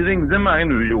 När ni ringde mig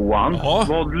nu, Johan,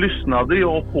 vad lyssnade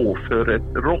jag på för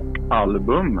ett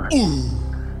rockalbum?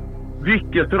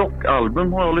 Vilket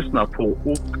rockalbum har jag lyssnat på?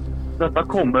 Och detta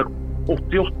kommer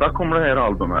 88 kommer det här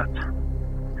albumet.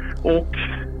 Och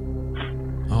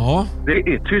det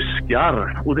är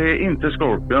tyskar och det är inte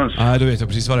Scorpions. Nej, då vet jag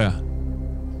precis vad det är.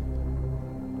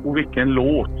 Och vilken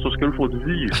låt, så ska du få ett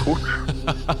vykort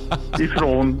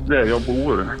ifrån där jag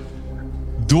bor.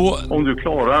 Om du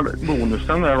klarar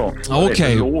bonusen där då.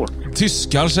 Okej.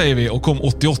 Tyskar säger vi och kom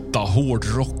 88.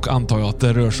 Hårdrock antar jag att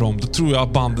det rör sig om. Då tror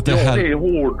jag bandet är... Ja, det är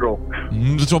hårdrock.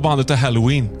 Du tror bandet är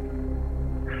Halloween?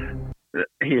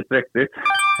 Helt riktigt.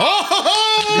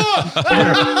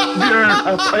 Björn,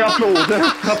 jag applåder.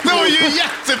 Det var ju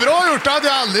jättebra gjort, det hade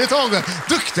jag aldrig tagit.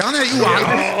 Duktig han är, Johan.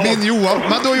 Min Johan.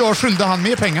 Men då jag skyllde han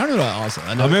mer pengar nu då? Alltså,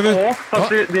 fast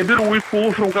det beror ju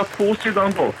på fråga 2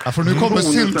 sidan då. Ja, för nu kommer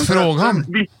syltfrågan.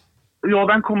 Ja,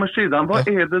 den kommer sidan. Vad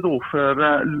är det då för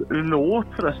låt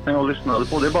förresten jag lyssnade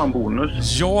på? Det är bara en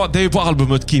bonus. Ja, det är ju på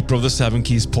albumet Keeper of the Seven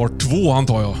Keys Part 2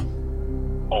 antar jag.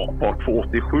 Ja, Part 2,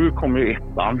 87 kommer ju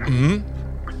ettan.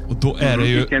 Och då är det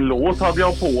ju... Vilken låt hade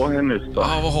jag på här nyss då?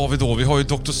 Ja, vad har vi då? Vi har ju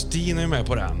Dr. Steen är med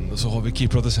på den. Och så har vi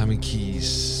Keeper of the Seven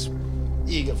Keys.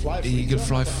 Eagle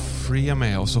Fly Free är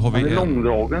med. Och så har vi... Den är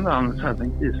långdragen, den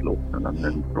Seven Keys-låten. Den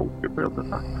är tråkig på det sättet.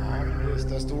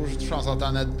 Det är stor chans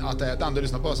att den du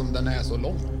lyssnar på som den är så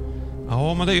lång.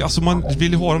 Ja, men det är, alltså man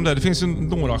vill ju ha dem där. Det finns ju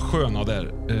några sköna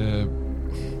där.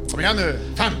 Kom igen nu,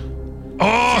 5!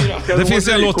 Det finns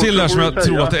en låt till där som jag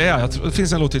tror att det är. Det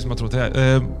finns en låt till som jag tror att det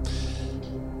är.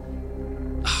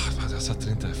 Jag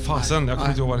sätter inte. Fasen, jag kommer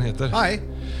inte ihåg vad den heter. Nej.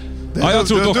 Jag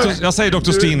tror jag säger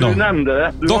Dr. Steen då. Du nämnde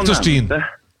det. Dr. Steen.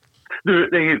 Du,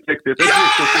 det är helt riktigt. Det är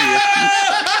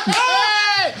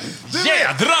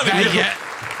Jädrar!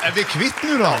 Är vi kvitt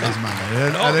nu då?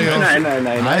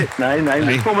 Nej.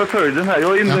 Nu kommer följden här.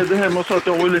 Jag inledde hem och sa att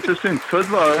jag var lite syntfödd.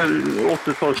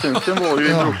 80-talssynten var ju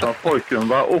i brorsans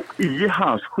pojkrum. Och i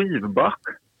hans skivback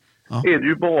är det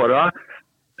ju bara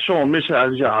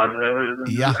Jean-Michel Jarre,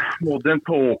 Modern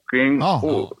Talking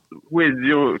och With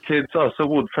You Kids, alltså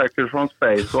Woodpecker from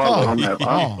Space och alla de här.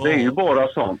 Det är ju bara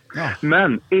sånt.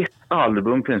 Men ett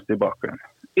album finns det i backen.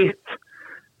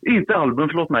 Inte album,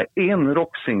 förlåt mig. En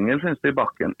rocksingel finns det i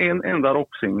backen. En enda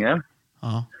rocksingel.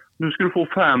 Nu ska du få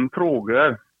 5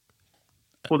 frågor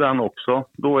på den också.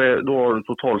 Då har du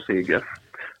totalseger.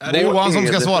 Är det Johan som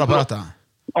ska svara på detta?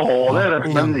 Ja, det är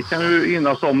det. Men ni kan ju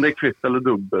innas om det är kvitt eller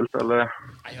dubbelt. Eller...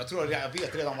 Jag tror jag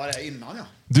vet redan vad det är innan.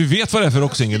 Du vet vad det är för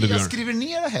rocksingel, du Björn? Jag skriver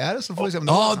ner det här så får vi se om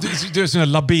det du är sån här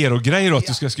labero-grejer att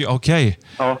du ska skriva. Okej.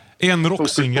 En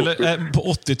rocksingel på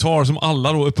 80-tal som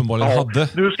alla då uppenbarligen hade.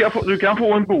 Du kan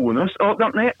få en bonus.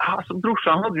 Nej, alltså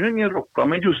brorsan hade ju ingen rock,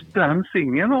 men just den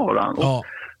singeln har han.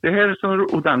 Det här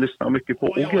är och den lyssnar mycket på.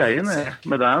 Och grejen är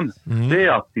med den, det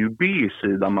är att det är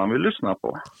B-sidan man vill lyssna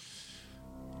på.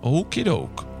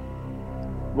 Okidok.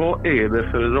 Vad är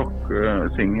det för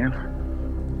rocksingel?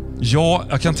 Ja,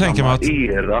 jag kan tänka mig att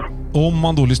om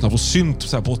man då lyssnar på synt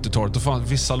så här på 80-talet, då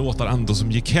fanns vissa låtar ändå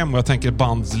som gick hem. Och jag tänker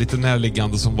band lite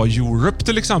närliggande som var Europe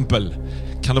till exempel.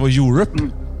 Kan det vara Europe?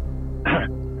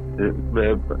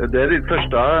 Det är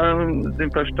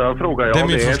din första fråga. Ja, Det är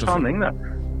min det är första sanning det.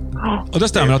 Och det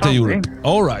stämmer att det är sanning. Europe.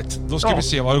 All right. Då ska vi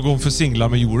se vad det går för singlar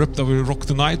med Europe. Då var det Rock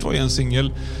the Night var ju en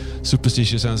singel.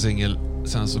 Superstitious en singel.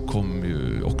 Sen så kom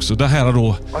ju också det här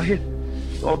då.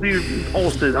 Ja, det är ju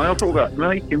A-sidan jag frågar. Men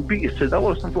vilken B-sida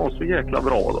var det som var så jäkla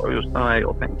bra då? Just den här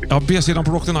jag tänkte. Ja, B-sidan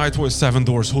på Rock the Night var ju Seven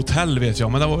Doors Hotel vet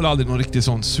jag. Men det var väl aldrig någon riktig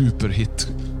sån superhit.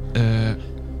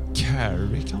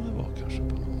 Carrie kan det vara kanske.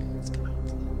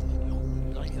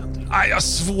 Nej, jag har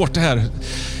svårt det här.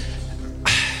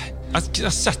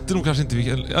 Jag sätter nog kanske inte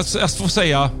vilken. Jag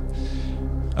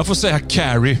får säga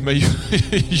Carrie med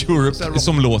Europe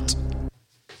som låt.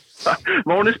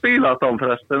 Vad har ni spelat om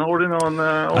förresten? Har du någon...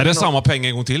 Nej, det är samma pengar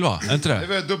en gång till va? Är inte det?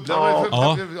 Det var dubbla.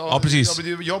 Ja, precis.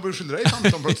 Jag blir skyldig dig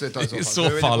 15 plötsligt. I så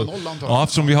fall. Ja,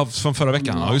 eftersom vi har från förra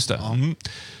veckan. Ja, just det. Mm.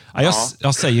 Ja,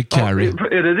 jag säger Carrie.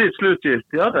 Är det ditt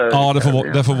slutgiltiga? Ja,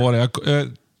 det får vara det.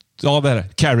 Ja, det är det.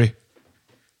 Carrie.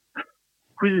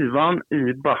 Skivan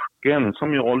i backen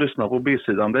som jag lyssnade på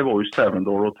B-sidan, det var ju Seven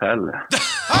Door Hotel.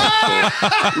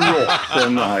 Rock the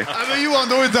Night. Men Johan,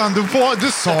 då är den,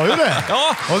 du sa ju det.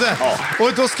 Ja.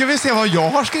 Och då ska vi se vad jag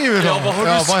har skrivit. Ja, vad har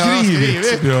du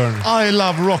skrivit, Björn? I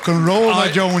love rock and roll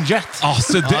med Joan Jett.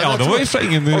 Alltså, det var ju för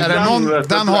ingen...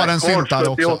 Den har en syntare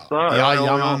också.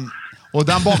 Jajamän. Och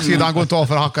den baksidan går inte av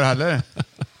för hackar heller.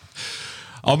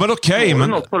 Ja, men okej. Men...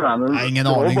 Nej, ingen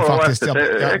aning faktiskt.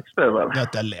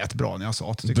 Det lät bra när jag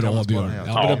sa att bra, Björn.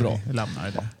 Ja, men det är bra. Det.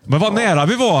 Men vad nära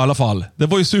vi var i alla fall. Det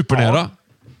var ju supernära.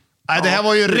 Nej, det här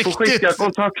var ju vi riktigt... får skicka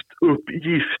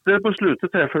kontaktuppgifter på slutet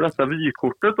här för detta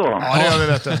vykortet då. Ja, det gör vi,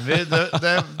 vet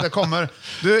du. Det kommer.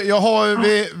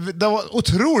 Det var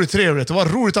otroligt trevligt. Det var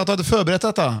roligt att du hade förberett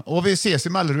detta. Och vi ses i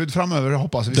Mellerud framöver,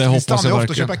 hoppas vi. Vi stannar ju ofta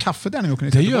och köper kaffe där när vi åker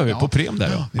ner. Det gör vi på Prem där.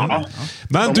 Ja.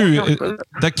 Men du,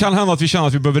 det kan hända att vi känner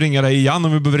att vi behöver ringa dig igen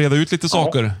om vi behöver reda ut lite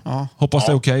saker. Ja. Hoppas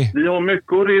det är okej. Vi har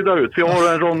mycket att reda ut. Vi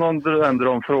har en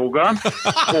rhododendron-fråga.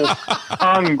 Och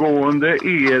angående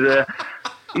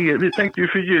vi tänkte ju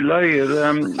förgylla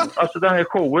alltså den här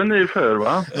showen ni för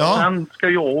va? Ja. Den ska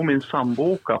jag och min sambo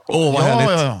åka på. Vad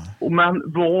härligt. Ja.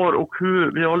 Men var och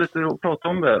hur, vi har lite att prata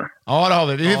om det. Ja, det har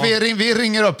vi. Vi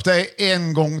ringer upp dig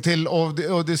en gång till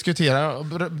och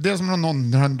diskuterar det som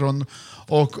någon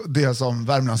och det som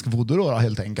värmländsk voodoo då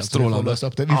helt enkelt. Strålande.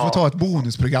 Vi får ta ett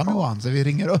bonusprogram Johan, så vi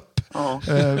ringer upp.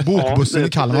 Bokbussen i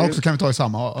Kalmar också kan vi ta i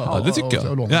samma. Ja, det tycker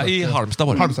jag. Ja, i Halmstad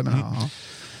var det. Halmstad menar jag.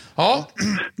 Ja.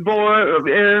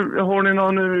 Har ni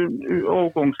någon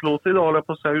avgångslåt idag, eller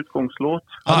på att säga utgångslåt?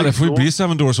 Ja, det får ju bli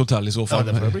Seven Doors Hotel i så fall.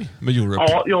 Ja, det får det bli. Med Europe.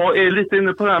 Ja, jag är lite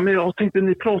inne på det här, men jag tänkte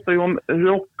ni pratar ju om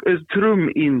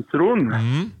trumintron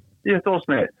i ett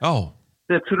avsnitt. Ja.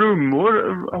 Där trummor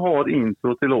har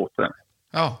intro till låten.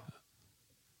 Ja.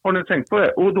 Har ni tänkt på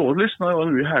det? Och då lyssnar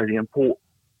jag nu i helgen på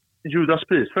Judas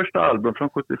Priest första album från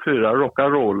 74,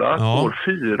 Rock'n'Rolla, år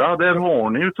 4. Där har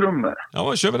ni ju trummor. Ja,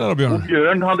 vad kör vi där då, Björn? Och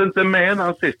Björn hade inte med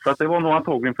den sist, för att det var nog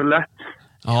antagligen för lätt.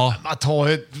 Ja.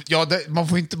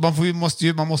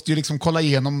 Man måste ju liksom kolla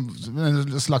igenom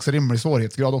en slags rimlig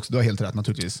svårighetsgrad också. Du har helt rätt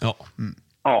naturligtvis. Ja.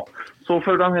 Ja, så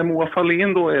för den här Moa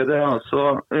Fahlin då är det alltså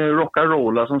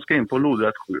Rock'n'Rolla som ska in på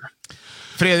lodrätt 7.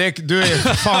 Fredrik, du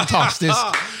är fantastisk.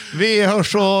 Vi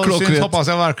hörs och syns, hoppas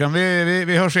jag verkligen.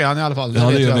 Vi hörs igen i alla fall.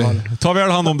 Ja, det gör vi. Ta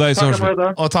väl hand om dig så hörs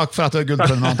vi. Och tack för att du är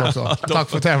guldprenumerant också. Tack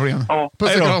för tävlingen. Ja.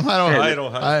 Puss och kram. Hej då.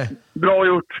 Hej. Bra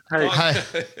gjort. Hej.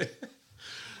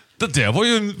 Det där var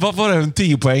ju vad var det, en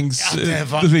 10-poängs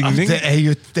ringning.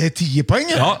 Det är 10 poäng.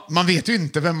 Ja. Man vet ju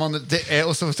inte vem det är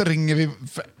och så ringer vi.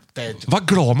 Vad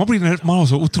glad man blir när man har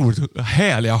så otroligt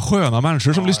härliga, sköna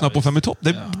människor som lyssnar på Fem i topp.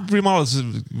 Det blir man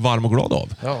alldeles varm och glad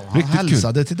av. Ja, han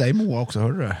hälsade till dig Moa också,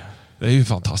 hörde du? Det är ju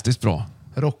fantastiskt bra.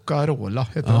 Rock'n'Rolla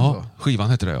heter det. Ja,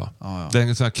 skivan heter det ja. Det är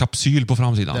en sån här kapsyl på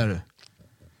framsidan. Det är det.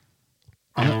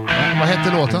 Vad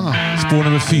hette låten då? Spår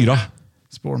nummer 4.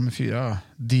 Spår nummer 4.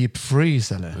 Deep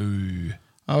Freeze eller?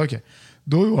 Ja, okej.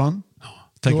 Då Johan.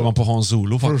 Tänker man på Hans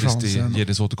Solo faktiskt i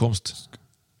Jedins återkomst.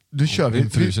 Du kör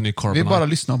vi bara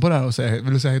lyssnar på det här och säger,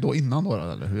 vill du säga då innan då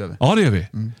eller hur gör vi? Ja, det gör vi.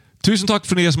 Tusen tack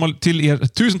till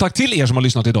er som har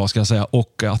lyssnat idag ska jag säga,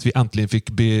 och att vi äntligen fick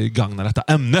begagna detta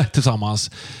ämne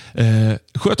tillsammans.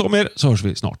 Sköt om er så hörs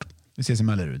vi snart. Vi ses i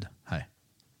Mellerud. Hej.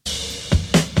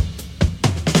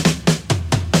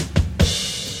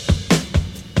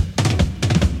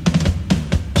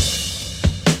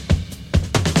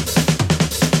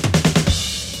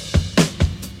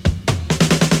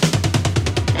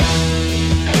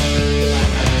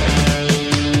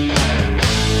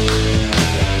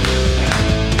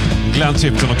 Glenn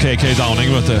Tipton och KK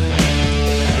Downing, vet du.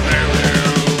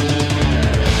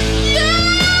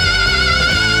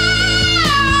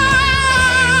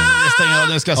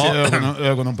 ska se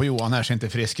ögonen på Johan här, ser inte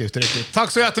frisk ut riktigt.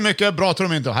 Tack så jättemycket, bra tror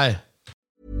de inte. Hej.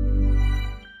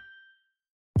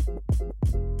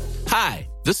 Hi,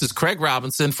 this is Craig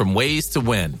Robinson from Ways to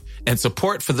Win, and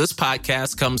support for this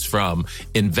podcast comes from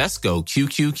Invesco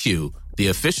QQQ, the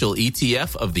official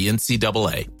ETF of the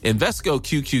NCAA. Invesco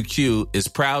QQQ is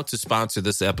proud to sponsor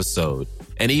this episode,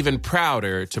 and even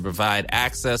prouder to provide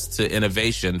access to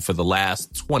innovation for the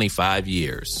last 25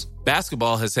 years.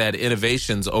 Basketball has had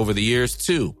innovations over the years,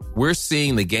 too. We're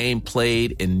seeing the game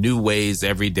played in new ways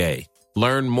every day.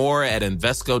 Learn more at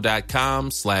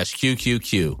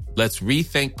Invesco.com/QQQ. Let's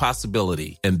rethink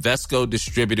possibility. Invesco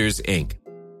Distributors, Inc.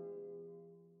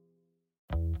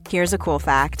 Here's a cool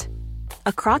fact.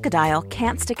 A crocodile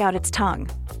can't stick out its tongue.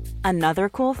 Another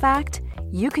cool fact,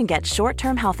 you can get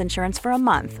short-term health insurance for a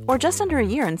month or just under a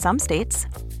year in some states.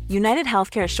 United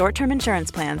Healthcare short-term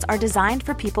insurance plans are designed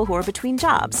for people who are between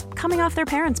jobs, coming off their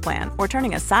parents' plan, or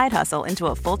turning a side hustle into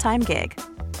a full-time gig.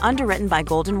 Underwritten by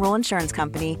Golden Rule Insurance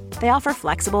Company, they offer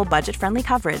flexible, budget-friendly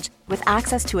coverage with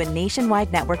access to a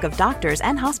nationwide network of doctors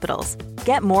and hospitals.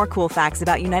 Get more cool facts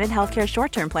about United Healthcare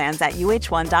short-term plans at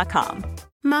uh1.com.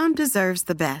 Mom deserves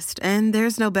the best, and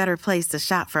there's no better place to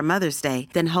shop for Mother's Day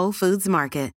than Whole Foods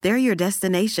Market. They're your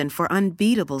destination for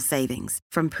unbeatable savings,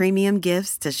 from premium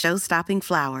gifts to show-stopping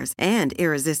flowers and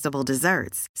irresistible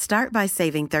desserts. Start by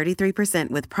saving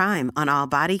 33% with Prime on all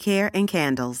body care and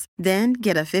candles. Then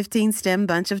get a 15-stem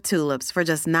bunch of tulips for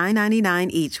just $9.99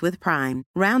 each with Prime.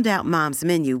 Round out Mom's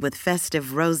menu with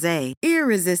festive rosé,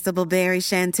 irresistible berry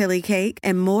chantilly cake,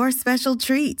 and more special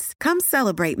treats. Come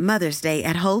celebrate Mother's Day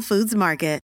at Whole Foods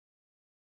Market.